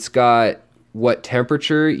 it's got what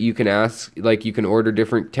temperature you can ask, like you can order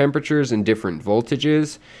different temperatures and different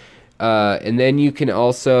voltages. And then you can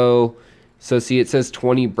also, so see, it says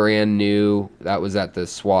 20 brand new. That was at the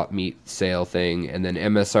swap meet sale thing. And then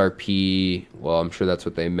MSRP, well, I'm sure that's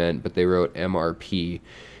what they meant, but they wrote MRP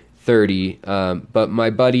 30. But my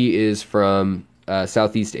buddy is from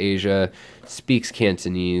Southeast Asia, speaks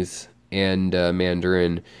Cantonese and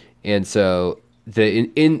Mandarin. And so the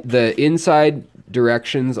inside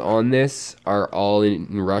directions on this are all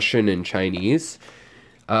in Russian and Chinese.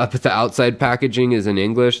 But the outside packaging is in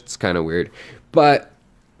English. It's kind of weird. But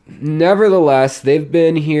nevertheless, they've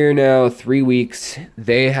been here now 3 weeks.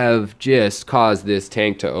 They have just caused this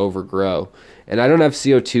tank to overgrow. And I don't have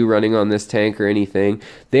CO2 running on this tank or anything.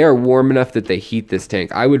 They are warm enough that they heat this tank.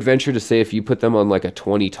 I would venture to say if you put them on like a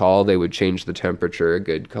 20 tall, they would change the temperature a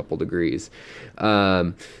good couple degrees.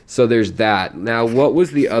 So there's that. Now, what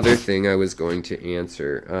was the other thing I was going to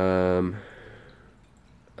answer?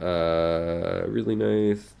 Really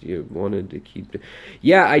nice. You wanted to keep...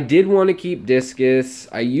 Yeah, I did want to keep discus.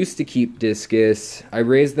 I used to keep discus. I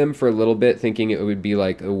raised them for a little bit thinking it would be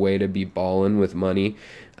like a way to be balling with money.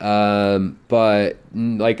 But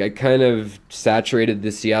like I kind of saturated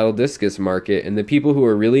the Seattle discus market, and the people who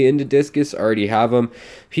are really into discus already have them.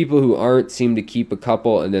 People who aren't seem to keep a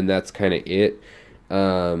couple, and then that's kind of it.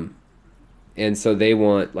 And so they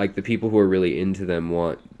want, like the people who are really into them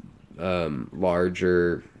want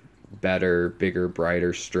larger, better, bigger,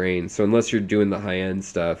 brighter strains. So unless you're doing the high-end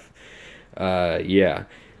stuff, yeah.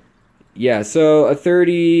 So a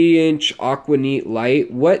 30-inch Aquaneat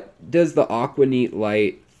light. What does the Aquaneat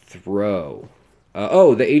light throw? The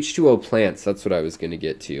H2O plants. That's what I was going to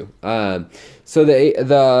get to. So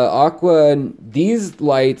these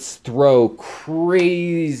lights throw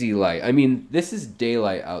crazy light. I mean, this is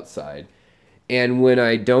daylight outside. And when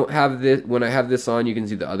I have this on, you can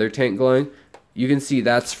see the other tank glowing. You can see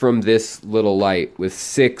that's from this little light with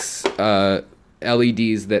 6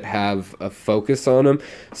 LEDs that have a focus on them.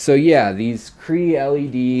 So yeah, these Cree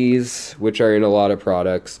LEDs, which are in a lot of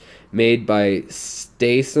products, made by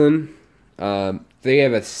Stason. They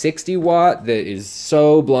have a 60 watt that is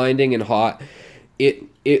so blinding and hot.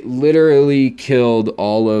 It literally killed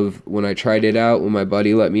all of, when I tried it out, when my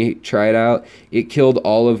buddy let me try it out, it killed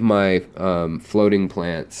all of my floating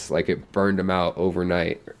plants. Like it burned them out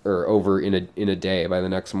overnight or over in a day. By the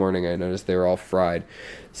next morning, I noticed they were all fried.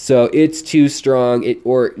 So it's too strong,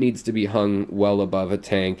 or it needs to be hung well above a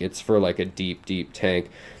tank. It's for like a deep, deep tank.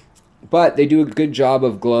 But they do a good job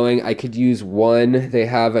of glowing. I could use one. They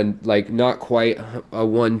have not quite a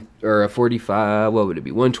 1 or a 45, what would it be?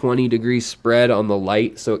 120 degree spread on the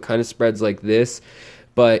light. So it kind of spreads like this,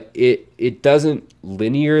 but it doesn't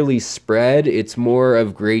linearly spread. It's more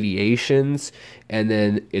of gradations, and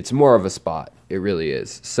then it's more of a spot. It really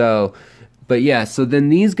is. So, but yeah, so then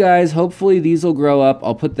these guys, hopefully these will grow up.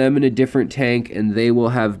 I'll put them in a different tank and they will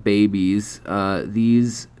have babies.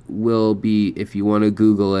 These will be, if you want to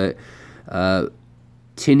Google it,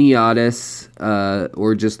 Tinniatus,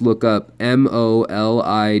 or just look up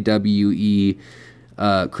MOLIWE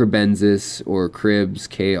Cribensis or Cribs,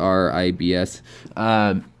 KRIBS.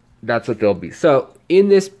 That's what they'll be. So in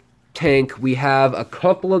this tank, we have a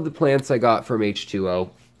couple of the plants I got from H2O.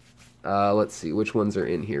 Let's see which ones are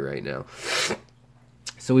in here right now.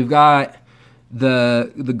 So we've got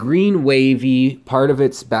the green wavy, part of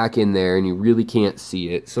it's back in there and you really can't see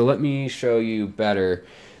it. So let me show you better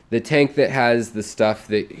the tank that has the stuff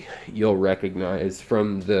that you'll recognize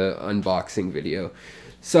from the unboxing video.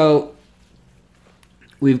 So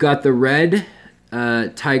we've got the red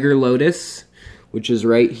Tiger Lotus, which is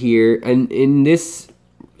right here. And in this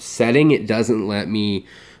setting, it doesn't let me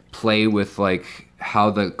play with like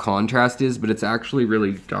how the contrast is, but it's actually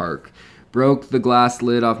really dark. Broke the glass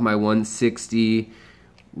lid off my 160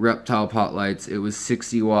 reptile pot lights. It was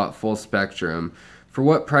 60 watt full spectrum. For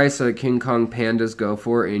what price do King Kong pandas go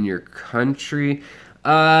for in your country?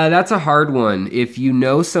 That's a hard one. If you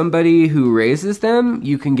know somebody who raises them,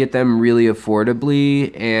 you can get them really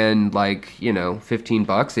affordably and like,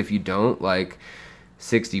 $15. If you don't, like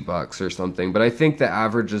 $60 or something. But I think the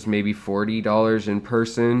average is maybe $40 in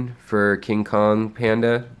person for King Kong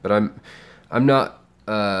panda. But I'm not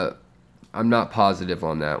positive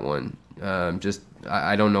on that one.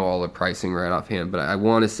 I don't know all the pricing right offhand, but I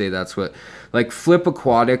want to say that's what, like Flip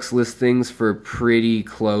Aquatics lists things for pretty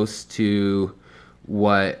close to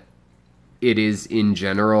what it is in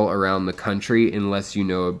general around the country, unless you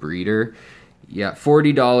know a breeder. Yeah,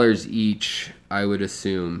 $40 each, I would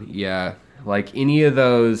assume. Yeah, like any of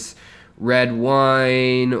those red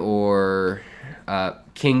wine or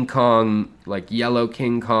King Kong, like yellow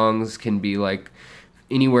King Kongs, can be like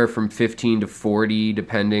anywhere from 15 to 40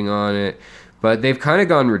 depending on it. But they've kind of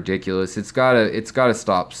gone ridiculous. It's gotta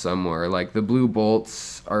stop somewhere. Like the blue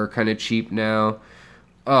bolts are kind of cheap now.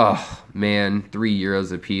 Oh man,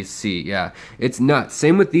 €3 a piece. See, yeah, it's nuts.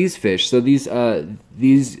 Same with these fish. So these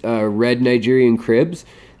red Nigerian cribs,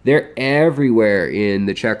 they're everywhere in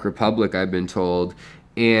the Czech Republic, I've been told,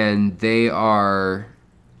 and they are,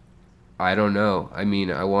 I don't know. I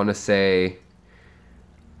mean, I want to say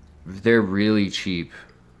they're really cheap.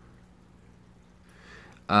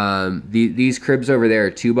 These cribs over there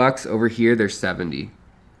are $2. Over here, they're 70,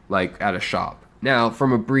 like at a shop. Now,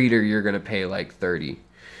 from a breeder, you're gonna pay like 30.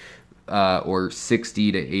 Or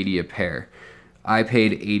 60 to 80 a pair. I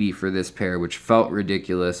paid 80 for this pair, which felt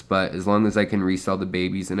ridiculous, but as long as I can resell the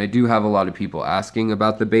babies, and I do have a lot of people asking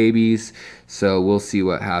about the babies, so we'll see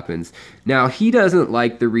what happens. Now, he doesn't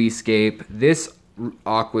like the Rescape. This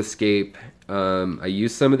Aquascape, I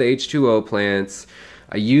used some of the H2O plants,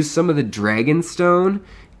 I used some of the Dragonstone,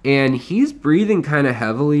 and he's breathing kind of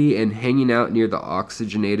heavily and hanging out near the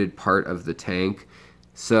oxygenated part of the tank.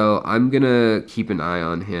 So I'm going to keep an eye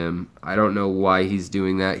on him. I don't know why he's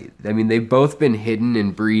doing that. I mean, they've both been hidden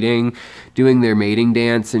and breeding, doing their mating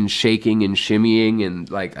dance and shaking and shimmying.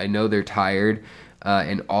 And, like, I know they're tired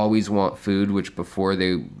and always want food, which before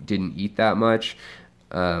they didn't eat that much.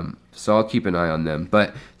 So I'll keep an eye on them.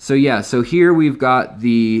 But, so yeah, so here we've got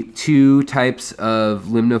the two types of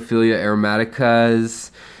Limnophilia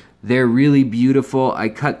aromaticas. They're really beautiful. I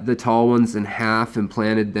cut the tall ones in half and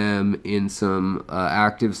planted them in some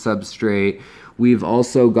active substrate. We've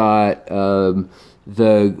also got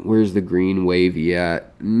where's the green wavy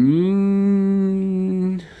at?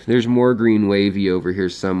 There's more green wavy over here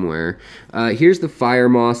somewhere. Here's the fire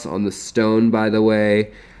moss on the stone, by the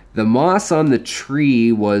way. The moss on the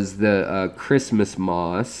tree was the Christmas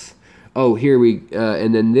moss. Oh, here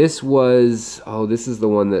and then this was, this is the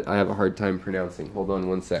one that I have a hard time pronouncing. Hold on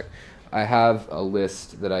one sec. I have a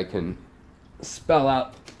list that I can spell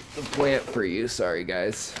out the plant for you. Sorry,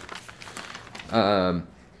 guys.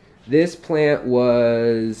 This plant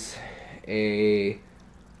was a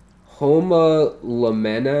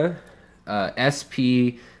Homolamena,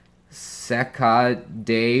 SP Secadeu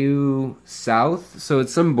South. So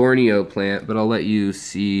it's some Borneo plant, but I'll let you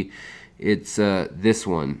see. It's this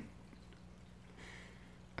one.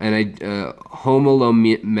 And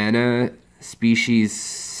Homolomena species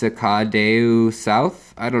Secadeu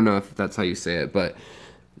South. I don't know if that's how you say it, but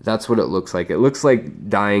that's what it looks like. It looks like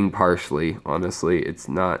dying partially, honestly. It's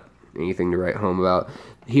not anything to write home about.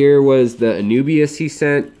 Here was the Anubias he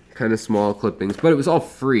sent, kind of small clippings, but it was all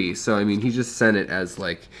free. So, I mean, he just sent it as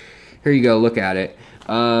like, here you go, look at it.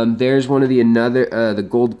 There's one of the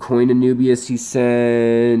gold coin Anubias he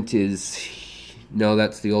sent no,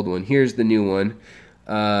 that's the old one. Here's the new one.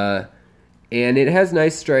 And it has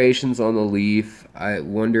nice striations on the leaf. I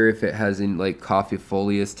wonder if it has any like coffee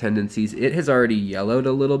folius tendencies. It has already yellowed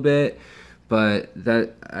a little bit, but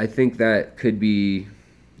I think that could be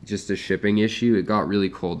just a shipping issue. It got really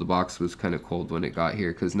cold. The box was kind of cold when it got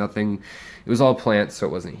here because it was all plants, so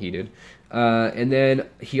it wasn't heated. And then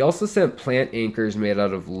he also sent plant anchors made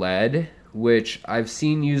out of lead, which I've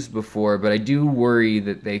seen used before, but I do worry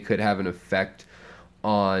that they could have an effect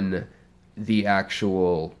on the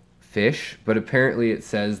actual fish. But apparently it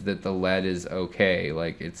says that the lead is okay,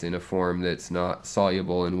 like it's in a form that's not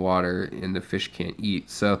soluble in water and the fish can't eat.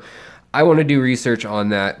 So I want to do research on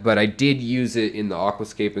that, but I did use it in the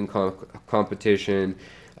aquascaping competition.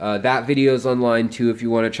 That video is online too if you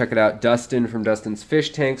want to check it out. Dustin from Dustin's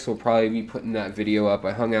Fish Tanks will probably be putting that video up.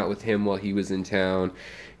 I hung out with him while he was in town,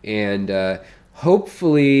 and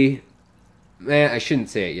hopefully, I shouldn't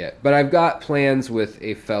say it yet, but I've got plans with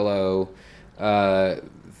a fellow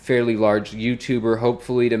fairly large YouTuber,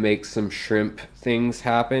 hopefully, to make some shrimp things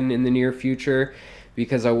happen in the near future,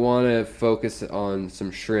 because I want to focus on some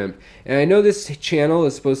shrimp. And I know this channel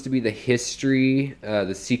is supposed to be the history,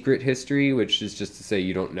 the secret history, which is just to say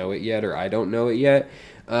you don't know it yet, or I don't know it yet,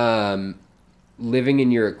 living in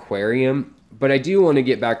your aquarium. But I do want to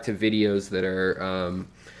get back to videos that are,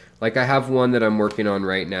 like I have one that I'm working on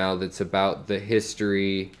right now that's about the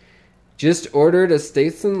history. Just ordered a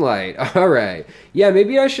Statesman Light. All right. Yeah,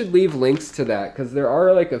 maybe I should leave links to that, because there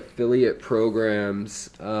are like affiliate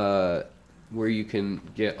programs where you can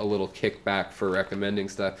get a little kickback for recommending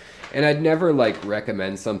stuff. And I'd never like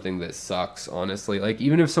recommend something that sucks, honestly. Like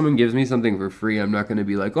even if someone gives me something for free, I'm not going to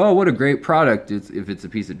be like, oh, what a great product if it's a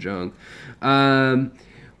piece of junk.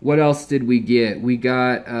 What else did we get? We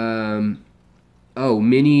got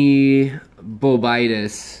mini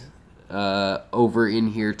bulbitis over in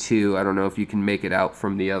here too. I don't know if you can make it out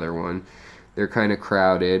from the other one. They're kind of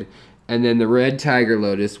crowded. And then the red tiger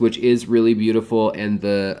lotus, which is really beautiful, and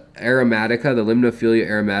the aromatica, the Limnophilia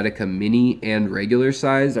aromatica mini and regular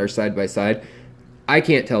size are side by side. I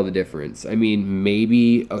can't tell the difference. I mean,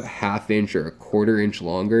 maybe a ½ inch or a ¼ inch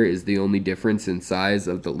longer is the only difference in size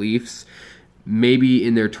of the leaves. Maybe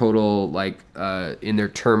in their total, like, in their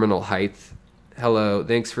terminal height. Hello,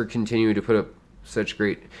 thanks for continuing to put up such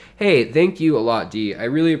great... Hey, thank you a lot, D. I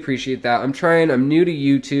really appreciate that. I'm new to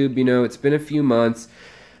YouTube, you know, it's been a few months.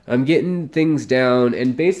 I'm getting things down,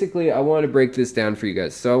 and basically I want to break this down for you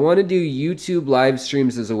guys. So I want to do YouTube live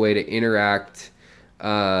streams as a way to interact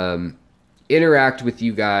with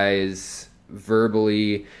you guys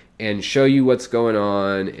verbally and show you what's going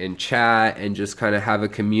on and chat and just kind of have a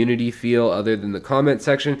community feel other than the comment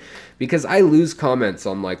section, because I lose comments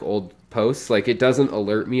on like old posts. Like it doesn't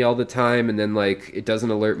alert me all the time, and then like it doesn't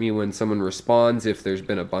alert me when someone responds if there's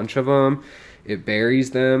been a bunch of them. It buries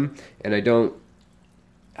them, and I don't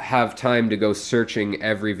have time to go searching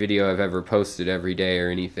every video I've ever posted every day or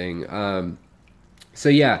anything. So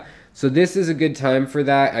yeah, so this is a good time for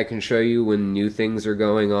that. I can show you when new things are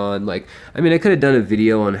going on. Like, I mean, I could have done a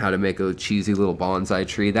video on how to make a cheesy little bonsai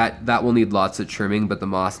tree. That will need lots of trimming, but the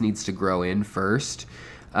moss needs to grow in first.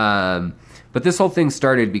 But this whole thing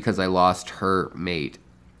started because I lost her mate,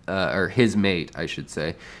 or his mate, I should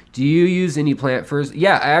say. Do you use any plant furs?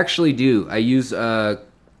 Yeah, I actually do. I use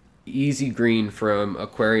Easy Green from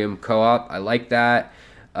Aquarium Co-op. I like that.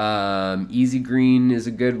 Easy Green is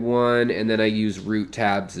a good one, and then I use root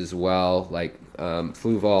tabs as well, like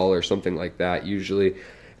Fluval or something like that usually.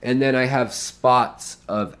 And then I have spots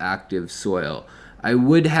of active soil. I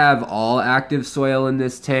would have all active soil in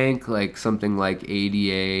this tank, like something like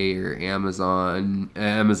ADA or Amazonia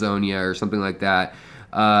or something like that.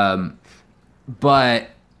 But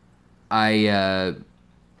I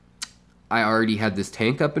already had this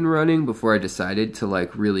tank up and running before I decided to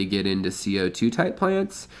like really get into CO2 type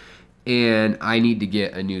plants, and I need to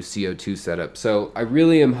get a new CO2 setup. So I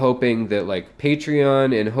really am hoping that like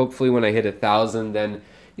Patreon, and hopefully when I hit 1,000, then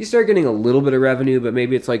you start getting a little bit of revenue, but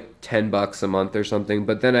maybe it's like $10 a month or something.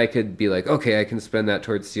 But then I could be like, okay, I can spend that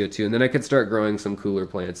towards CO2, and then I could start growing some cooler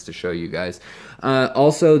plants to show you guys.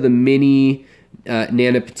 Also the mini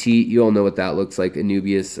Nana Petite, you all know what that looks like,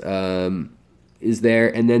 Anubias, is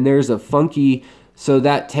there. And then there's a funky, so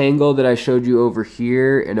that tangle that I showed you over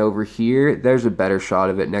here and over here, there's a better shot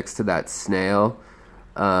of it next to that snail.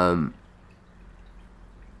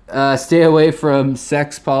 Stay away from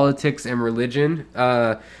sex, politics, and religion.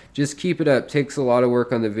 Just keep it up. Takes a lot of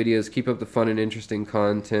work on the videos. Keep up the fun and interesting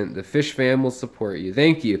content. The fish fam will support you.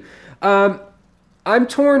 Thank you. I'm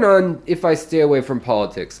torn on if I stay away from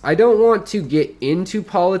politics. I don't want to get into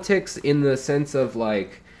politics in the sense of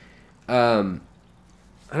like,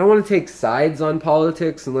 I don't want to take sides on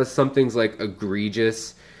politics unless something's like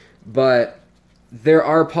egregious, but there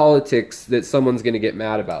are politics that someone's going to get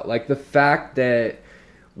mad about. Like the fact that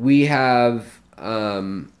we have,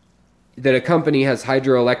 that a company has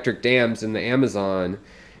hydroelectric dams in the Amazon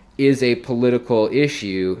is a political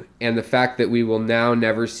issue, and the fact that we will now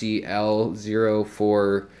never see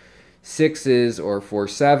L046s or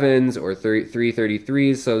 47s or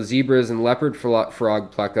 333s, so zebras and leopard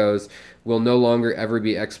frog plecos will no longer ever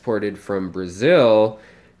be exported from Brazil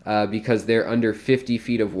because they're under 50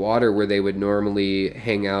 feet of water where they would normally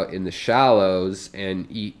hang out in the shallows and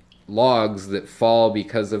eat logs that fall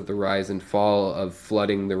because of the rise and fall of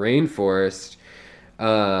flooding the rainforest.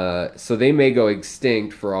 So they may go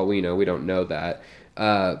extinct for all we know. We don't know that.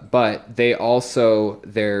 But they also,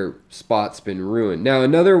 their spot's been ruined. Now,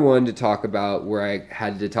 another one to talk about where I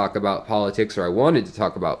had to talk about politics, or I wanted to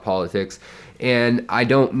talk about politics, and I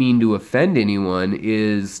don't mean to offend anyone,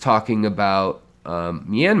 is talking about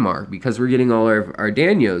Myanmar, because we're getting all our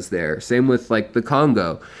Danios there. Same with like the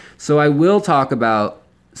Congo. So I will talk about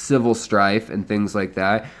civil strife and things like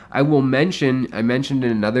that. I mentioned in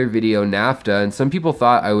another video NAFTA, and some people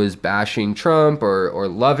thought I was bashing Trump or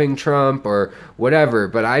loving Trump or whatever,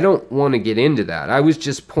 but I don't want to get into that. I was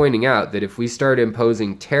just pointing out that if we start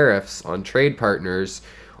imposing tariffs on trade partners,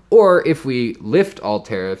 or if we lift all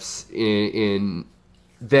tariffs in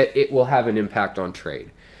that, it will have an impact on trade.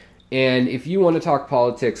 And if you want to talk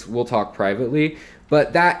politics, we'll talk privately.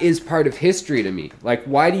 But that is part of history to me. Like,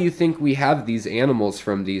 why do you think we have these animals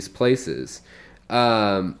from these places?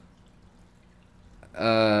 Bringing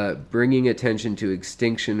attention to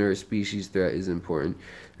extinction or a species threat is important.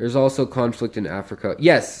 There's also conflict in Africa.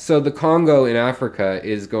 Yes, so the Congo in Africa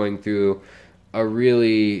is going through a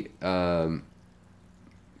really...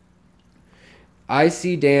 I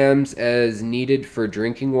see dams as needed for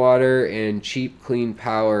drinking water and cheap, clean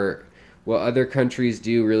power. What other countries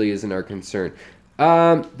do really isn't our concern.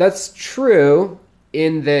 That's true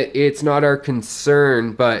in that it's not our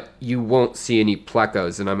concern, but you won't see any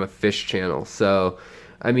plecos, and I'm a fish channel. So,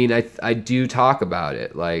 I mean, I do talk about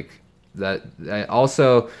it. Like, that.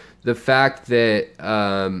 Also, the fact that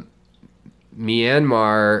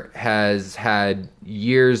Myanmar has had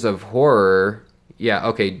years of horror. Yeah,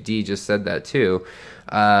 okay, D just said that too.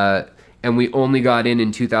 And we only got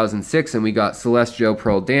in 2006, and we got celestial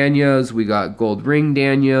pearl danios, we got gold ring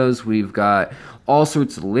danios, we've got all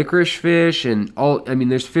sorts of licorice fish, and I mean,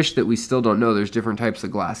 there's fish that we still don't know. There's different types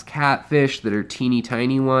of glass catfish that are teeny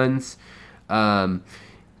tiny ones. And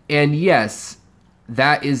yes,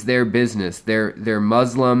 that is their business. They're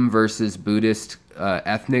Muslim versus Buddhist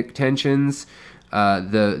ethnic tensions.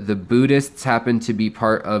 The Buddhists happen to be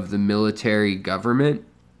part of the military government,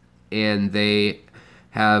 and they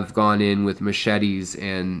have gone in with machetes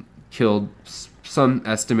and killed, some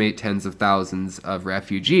estimate, tens of thousands of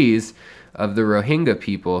refugees of the Rohingya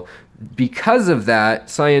people. Because of that,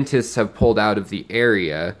 scientists have pulled out of the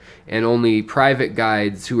area, and only private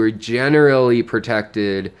guides who are generally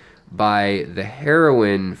protected by the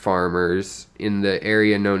heroin farmers in the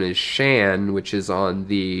area known as Shan, which is on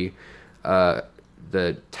the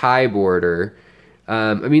Thai border.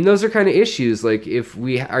 I mean, those are kind of issues. Like, if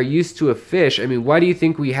we are used to a fish, I mean, why do you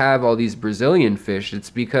think we have all these Brazilian fish? It's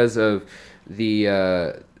because of the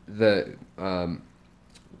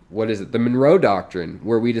Monroe Doctrine,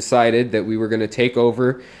 where we decided that we were going to take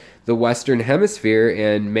over the Western Hemisphere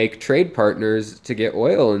and make trade partners to get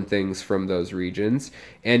oil and things from those regions.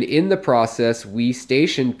 And in the process, we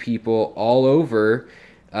stationed people all over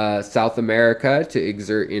South America to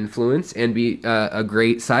exert influence, and be a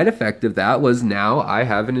great side effect of that was now I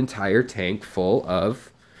have an entire tank full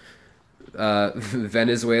of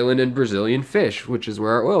Venezuelan and Brazilian fish, which is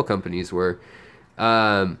where our oil companies were.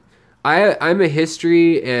 I'm a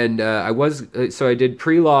history, and I did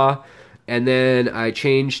pre-law, and then I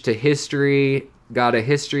changed to history, got a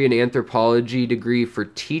history and anthropology degree for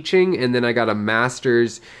teaching, and then I got a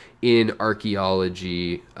master's in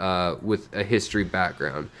archaeology with a history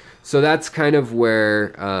background. So that's kind of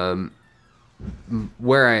where I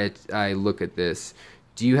look at this.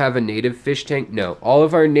 Do you have a native fish tank? No. All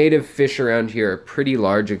of our native fish around here are pretty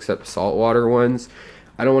large, except saltwater ones.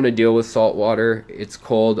 I don't want to deal with saltwater. It's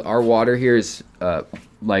cold. Our water here is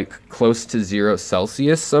like close to 0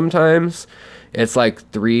 Celsius sometimes. It's like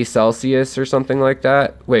 3 Celsius or something like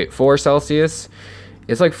that. Wait, 4 Celsius?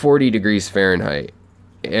 It's like 40 degrees Fahrenheit.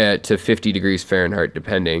 To 50 degrees Fahrenheit,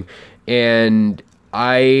 depending. And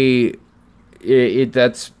that's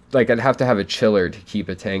like, I'd have to have a chiller to keep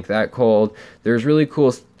a tank that cold. There's really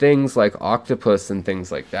cool things like octopus and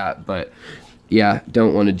things like that, but yeah,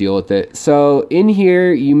 don't want to deal with it. So in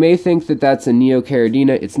here, you may think that that's a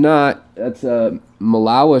Neocaridina. It's not. That's a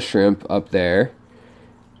Malawa shrimp up there.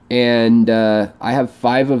 And I have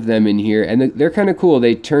 5 of them in here, and they're kind of cool.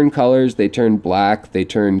 They turn colors, they turn black, they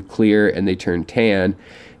turn clear, and they turn tan.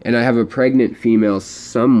 And I have a pregnant female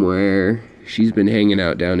somewhere. She's been hanging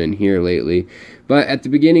out down in here lately. But at the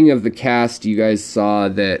beginning of the cast, you guys saw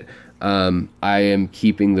that I am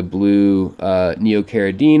keeping the blue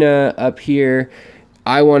Neocaridina up here.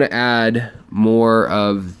 I want to add more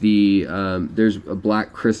of the, there's a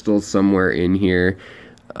black crystal somewhere in here.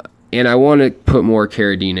 And I want to put more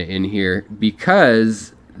Caridina in here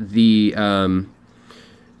because all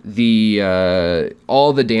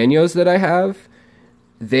the danios that I have,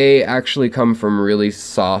 they actually come from really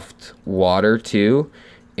soft water too,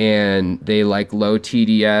 and they like low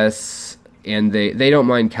TDS, and they don't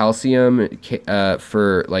mind calcium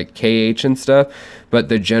for like KH and stuff, but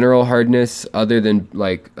the general hardness, other than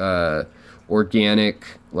like organic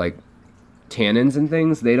like tannins and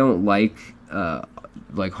things, they don't like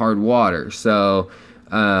hard water. So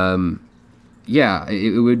yeah,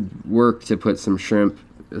 it would work to put some shrimp,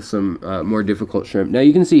 some more difficult shrimp. Now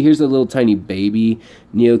you can see here's a little tiny baby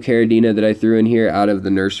Neocaridina that I threw in here out of the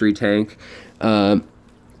nursery tank.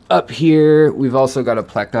 Up here we've also got a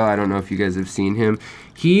pleco. I don't know if you guys have seen him.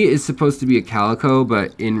 He is supposed to be a calico,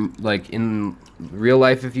 but in real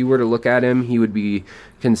life, if you were to look at him, he would be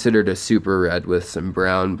considered a super red with some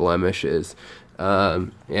brown blemishes.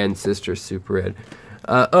 and Sister Super Red.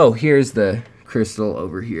 Oh, here's the crystal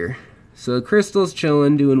over here. So the crystal's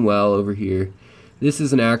chilling, doing well over here. This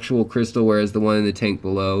is an actual crystal, whereas the one in the tank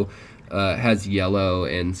below has yellow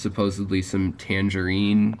and supposedly some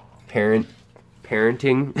tangerine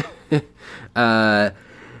parenting.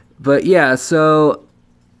 But yeah, so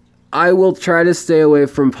I will try to stay away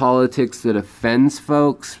from politics that offends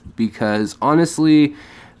folks, because honestly,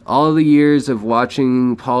 all the years of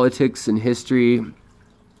watching politics and history,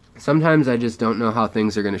 sometimes I just don't know how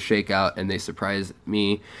things are going to shake out, and they surprise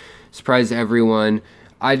me, surprise everyone.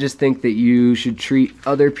 I just think that you should treat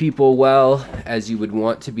other people well as you would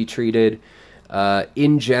want to be treated.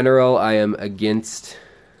 In general, I am against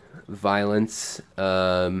violence.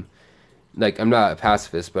 Like, I'm not a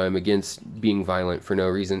pacifist, but I'm against being violent for no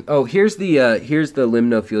reason. Oh, here's the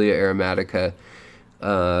Limnophilia aromatica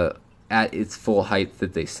at its full height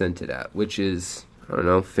that they sent it at, which is, I don't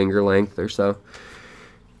know, finger length or so.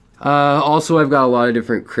 Also, I've got a lot of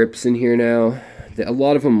different crypts in here now. A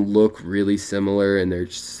lot of them look really similar, and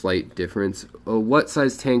there's slight difference. Oh, what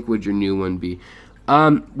size tank would your new one be?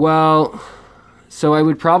 Well, so I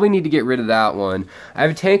would probably need to get rid of that one. I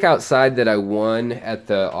have a tank outside that I won at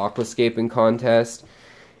the Aquascaping contest,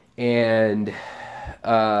 and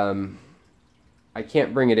I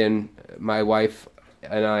can't bring it in. My wife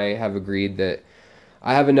and I have agreed that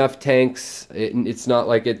I have enough tanks. It's not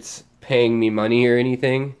like it's paying me money or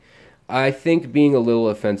anything. I think being a little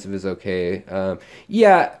offensive is okay.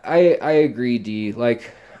 Yeah, I agree, D.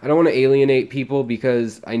 Like, I don't want to alienate people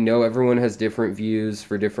because I know everyone has different views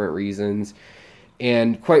for different reasons.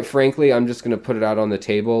 And quite frankly, I'm just going to put it out on the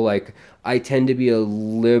table. Like, I tend to be a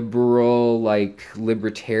liberal, like,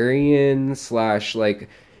 libertarian / like,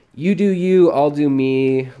 you do you, I'll do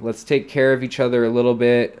me. Let's take care of each other a little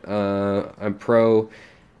bit. I'm pro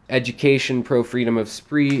education, pro freedom of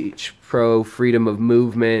speech, pro freedom of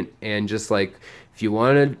movement, and just like, if you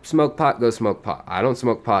want to smoke pot, go smoke pot. I don't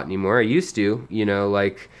smoke pot anymore. I used to,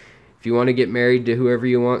 like, if you want to get married to whoever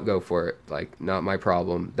you want, go for it. Like, not my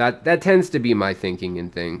problem. That tends to be my thinking in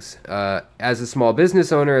things. As a small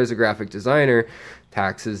business owner, as a graphic designer,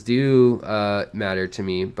 taxes do matter to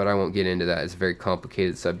me, but I won't get into that. It's a very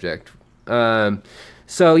complicated subject.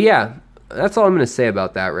 So yeah, that's all I'm going to say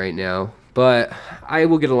about that right now. But I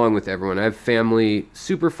will get along with everyone. I have family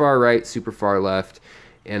super far right, super far left,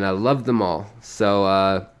 and I love them all.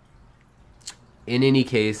 So in any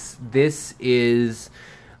case, this is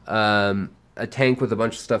a tank with a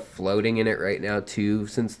bunch of stuff floating in it right now too,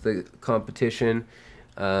 since the competition.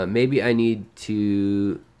 Maybe I need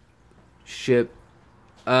to ship...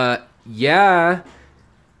 yeah.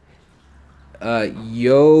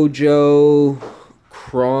 Yojo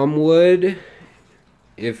Cromwood,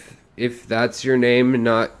 if that's your name,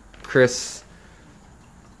 not Chris,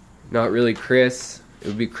 not really Chris. It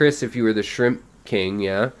would be Chris if you were the Shrimp King,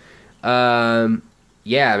 yeah.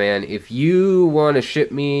 Yeah, man, if you want to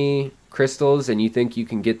ship me crystals and you think you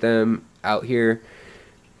can get them out here,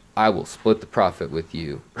 I will split the profit with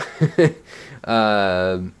you.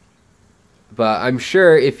 But I'm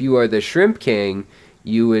sure if you are the Shrimp King,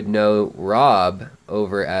 you would know Rob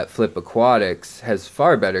over at Flip Aquatics has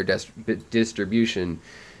far better distribution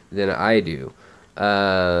than I do,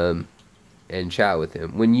 and chat with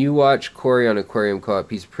him. When you watch Corey on Aquarium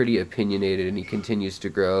Co-op, he's pretty opinionated and he continues to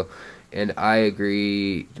grow, and I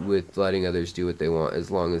agree with letting others do what they want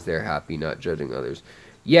as long as they're happy, not judging others.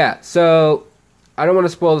 Yeah, so I don't want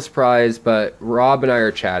to spoil the surprise, but Rob and I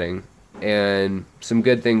are chatting, and some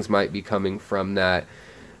good things might be coming from that.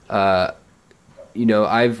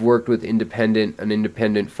 I've worked with an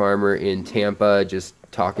independent farmer in Tampa, just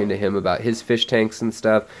talking to him about his fish tanks and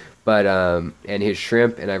stuff, but and his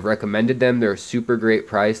shrimp, and I've recommended them. They're a super great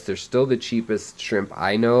price. They're still the cheapest shrimp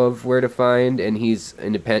I know of where to find, and he's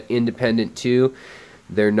independent too.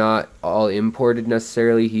 They're not all imported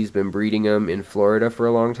necessarily. He's been breeding them in Florida for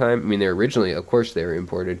a long time. I mean, they're originally, of course, they were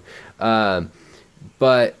imported.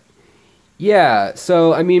 But yeah,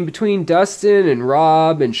 so I mean, between Dustin and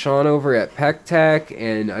Rob and Sean over at Peck Tech,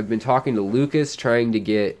 and I've been talking to Lucas, trying to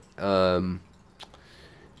get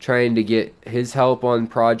his help on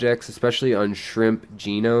projects, especially on shrimp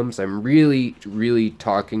genomes. I'm really, really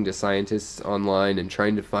talking to scientists online and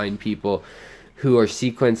trying to find people who are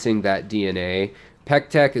sequencing that DNA. Peck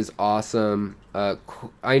Tech is awesome.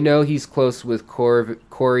 I know he's close with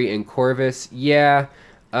Corey and Corvus. Yeah,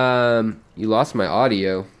 you lost my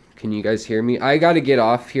audio. Can you guys hear me? I got to get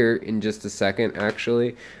off here in just a second,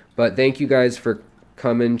 actually. But thank you guys for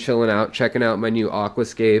coming, chilling out, checking out my new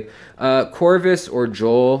Aquascape. Corvus or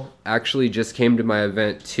Joel actually just came to my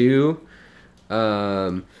event too.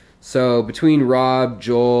 So between Rob,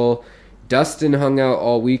 Joel, Dustin hung out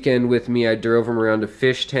all weekend with me. I drove him around to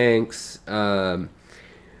fish tanks.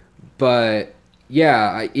 But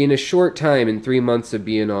yeah, in a short time, in 3 months of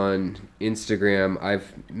being on Instagram,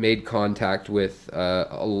 I've made contact with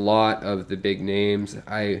a lot of the big names.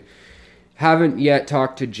 I haven't yet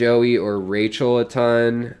talked to Joey or Rachel a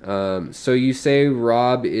ton. So you say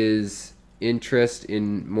Rob is interest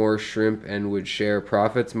in more shrimp and would share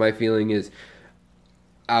profits. My feeling is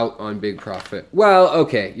out on big profit. Well,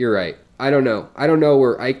 okay, you're right. I don't know.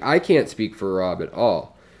 I can't speak for Rob at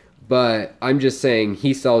all. But I'm just saying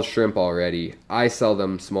he sells shrimp already. I sell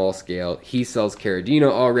them small scale. He sells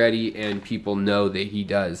Caridina already, and people know that he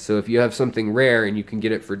does. So if you have something rare and you can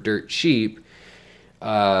get it for dirt cheap,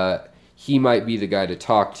 he might be the guy to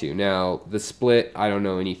talk to. Now, the split, I don't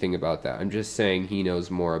know anything about that. I'm just saying he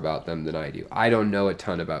knows more about them than I do. I don't know a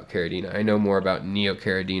ton about Caridina. I know more about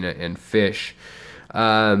Neocaridina and fish.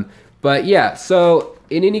 But yeah, so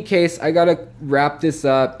in any case, I gotta wrap this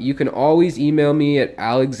up. You can always email me at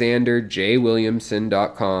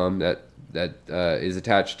alexanderjwilliamson.com. That is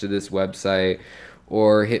attached to this website,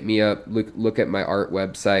 or hit me up. Look at my art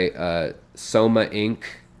website,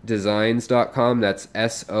 somainkdesigns.com. That's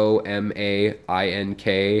SOMAINK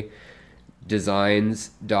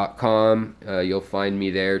designs.com. You'll find me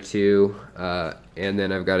there too. And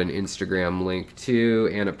then I've got an Instagram link too,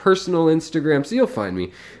 and a personal Instagram, so you'll find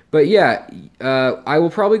me. But yeah, I will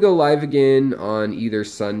probably go live again on either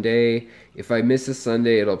Sunday. If I miss a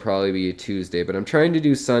Sunday, it'll probably be a Tuesday. But I'm trying to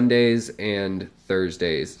do Sundays and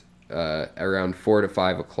Thursdays around 4 to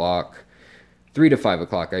 5 o'clock. 3 to 5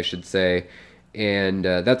 o'clock, I should say. And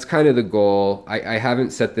that's kind of the goal. I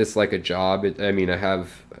haven't set this like a job.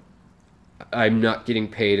 I'm not getting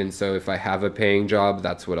paid, and so if I have a paying job,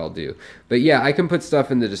 that's what I'll do. But yeah, I can put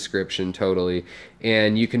stuff in the description totally,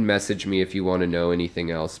 and you can message me if you want to know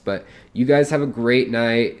anything else. But you guys have a great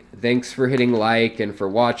night. Thanks for hitting like and for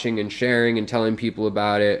watching and sharing and telling people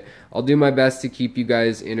about it. I'll do my best to keep you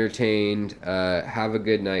guys entertained. Have a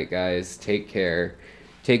good night, guys. Take care.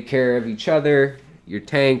 Take care of each other, your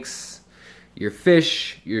tanks, your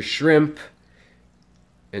fish, your shrimp,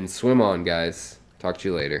 and swim on, guys. Talk to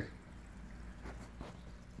you later.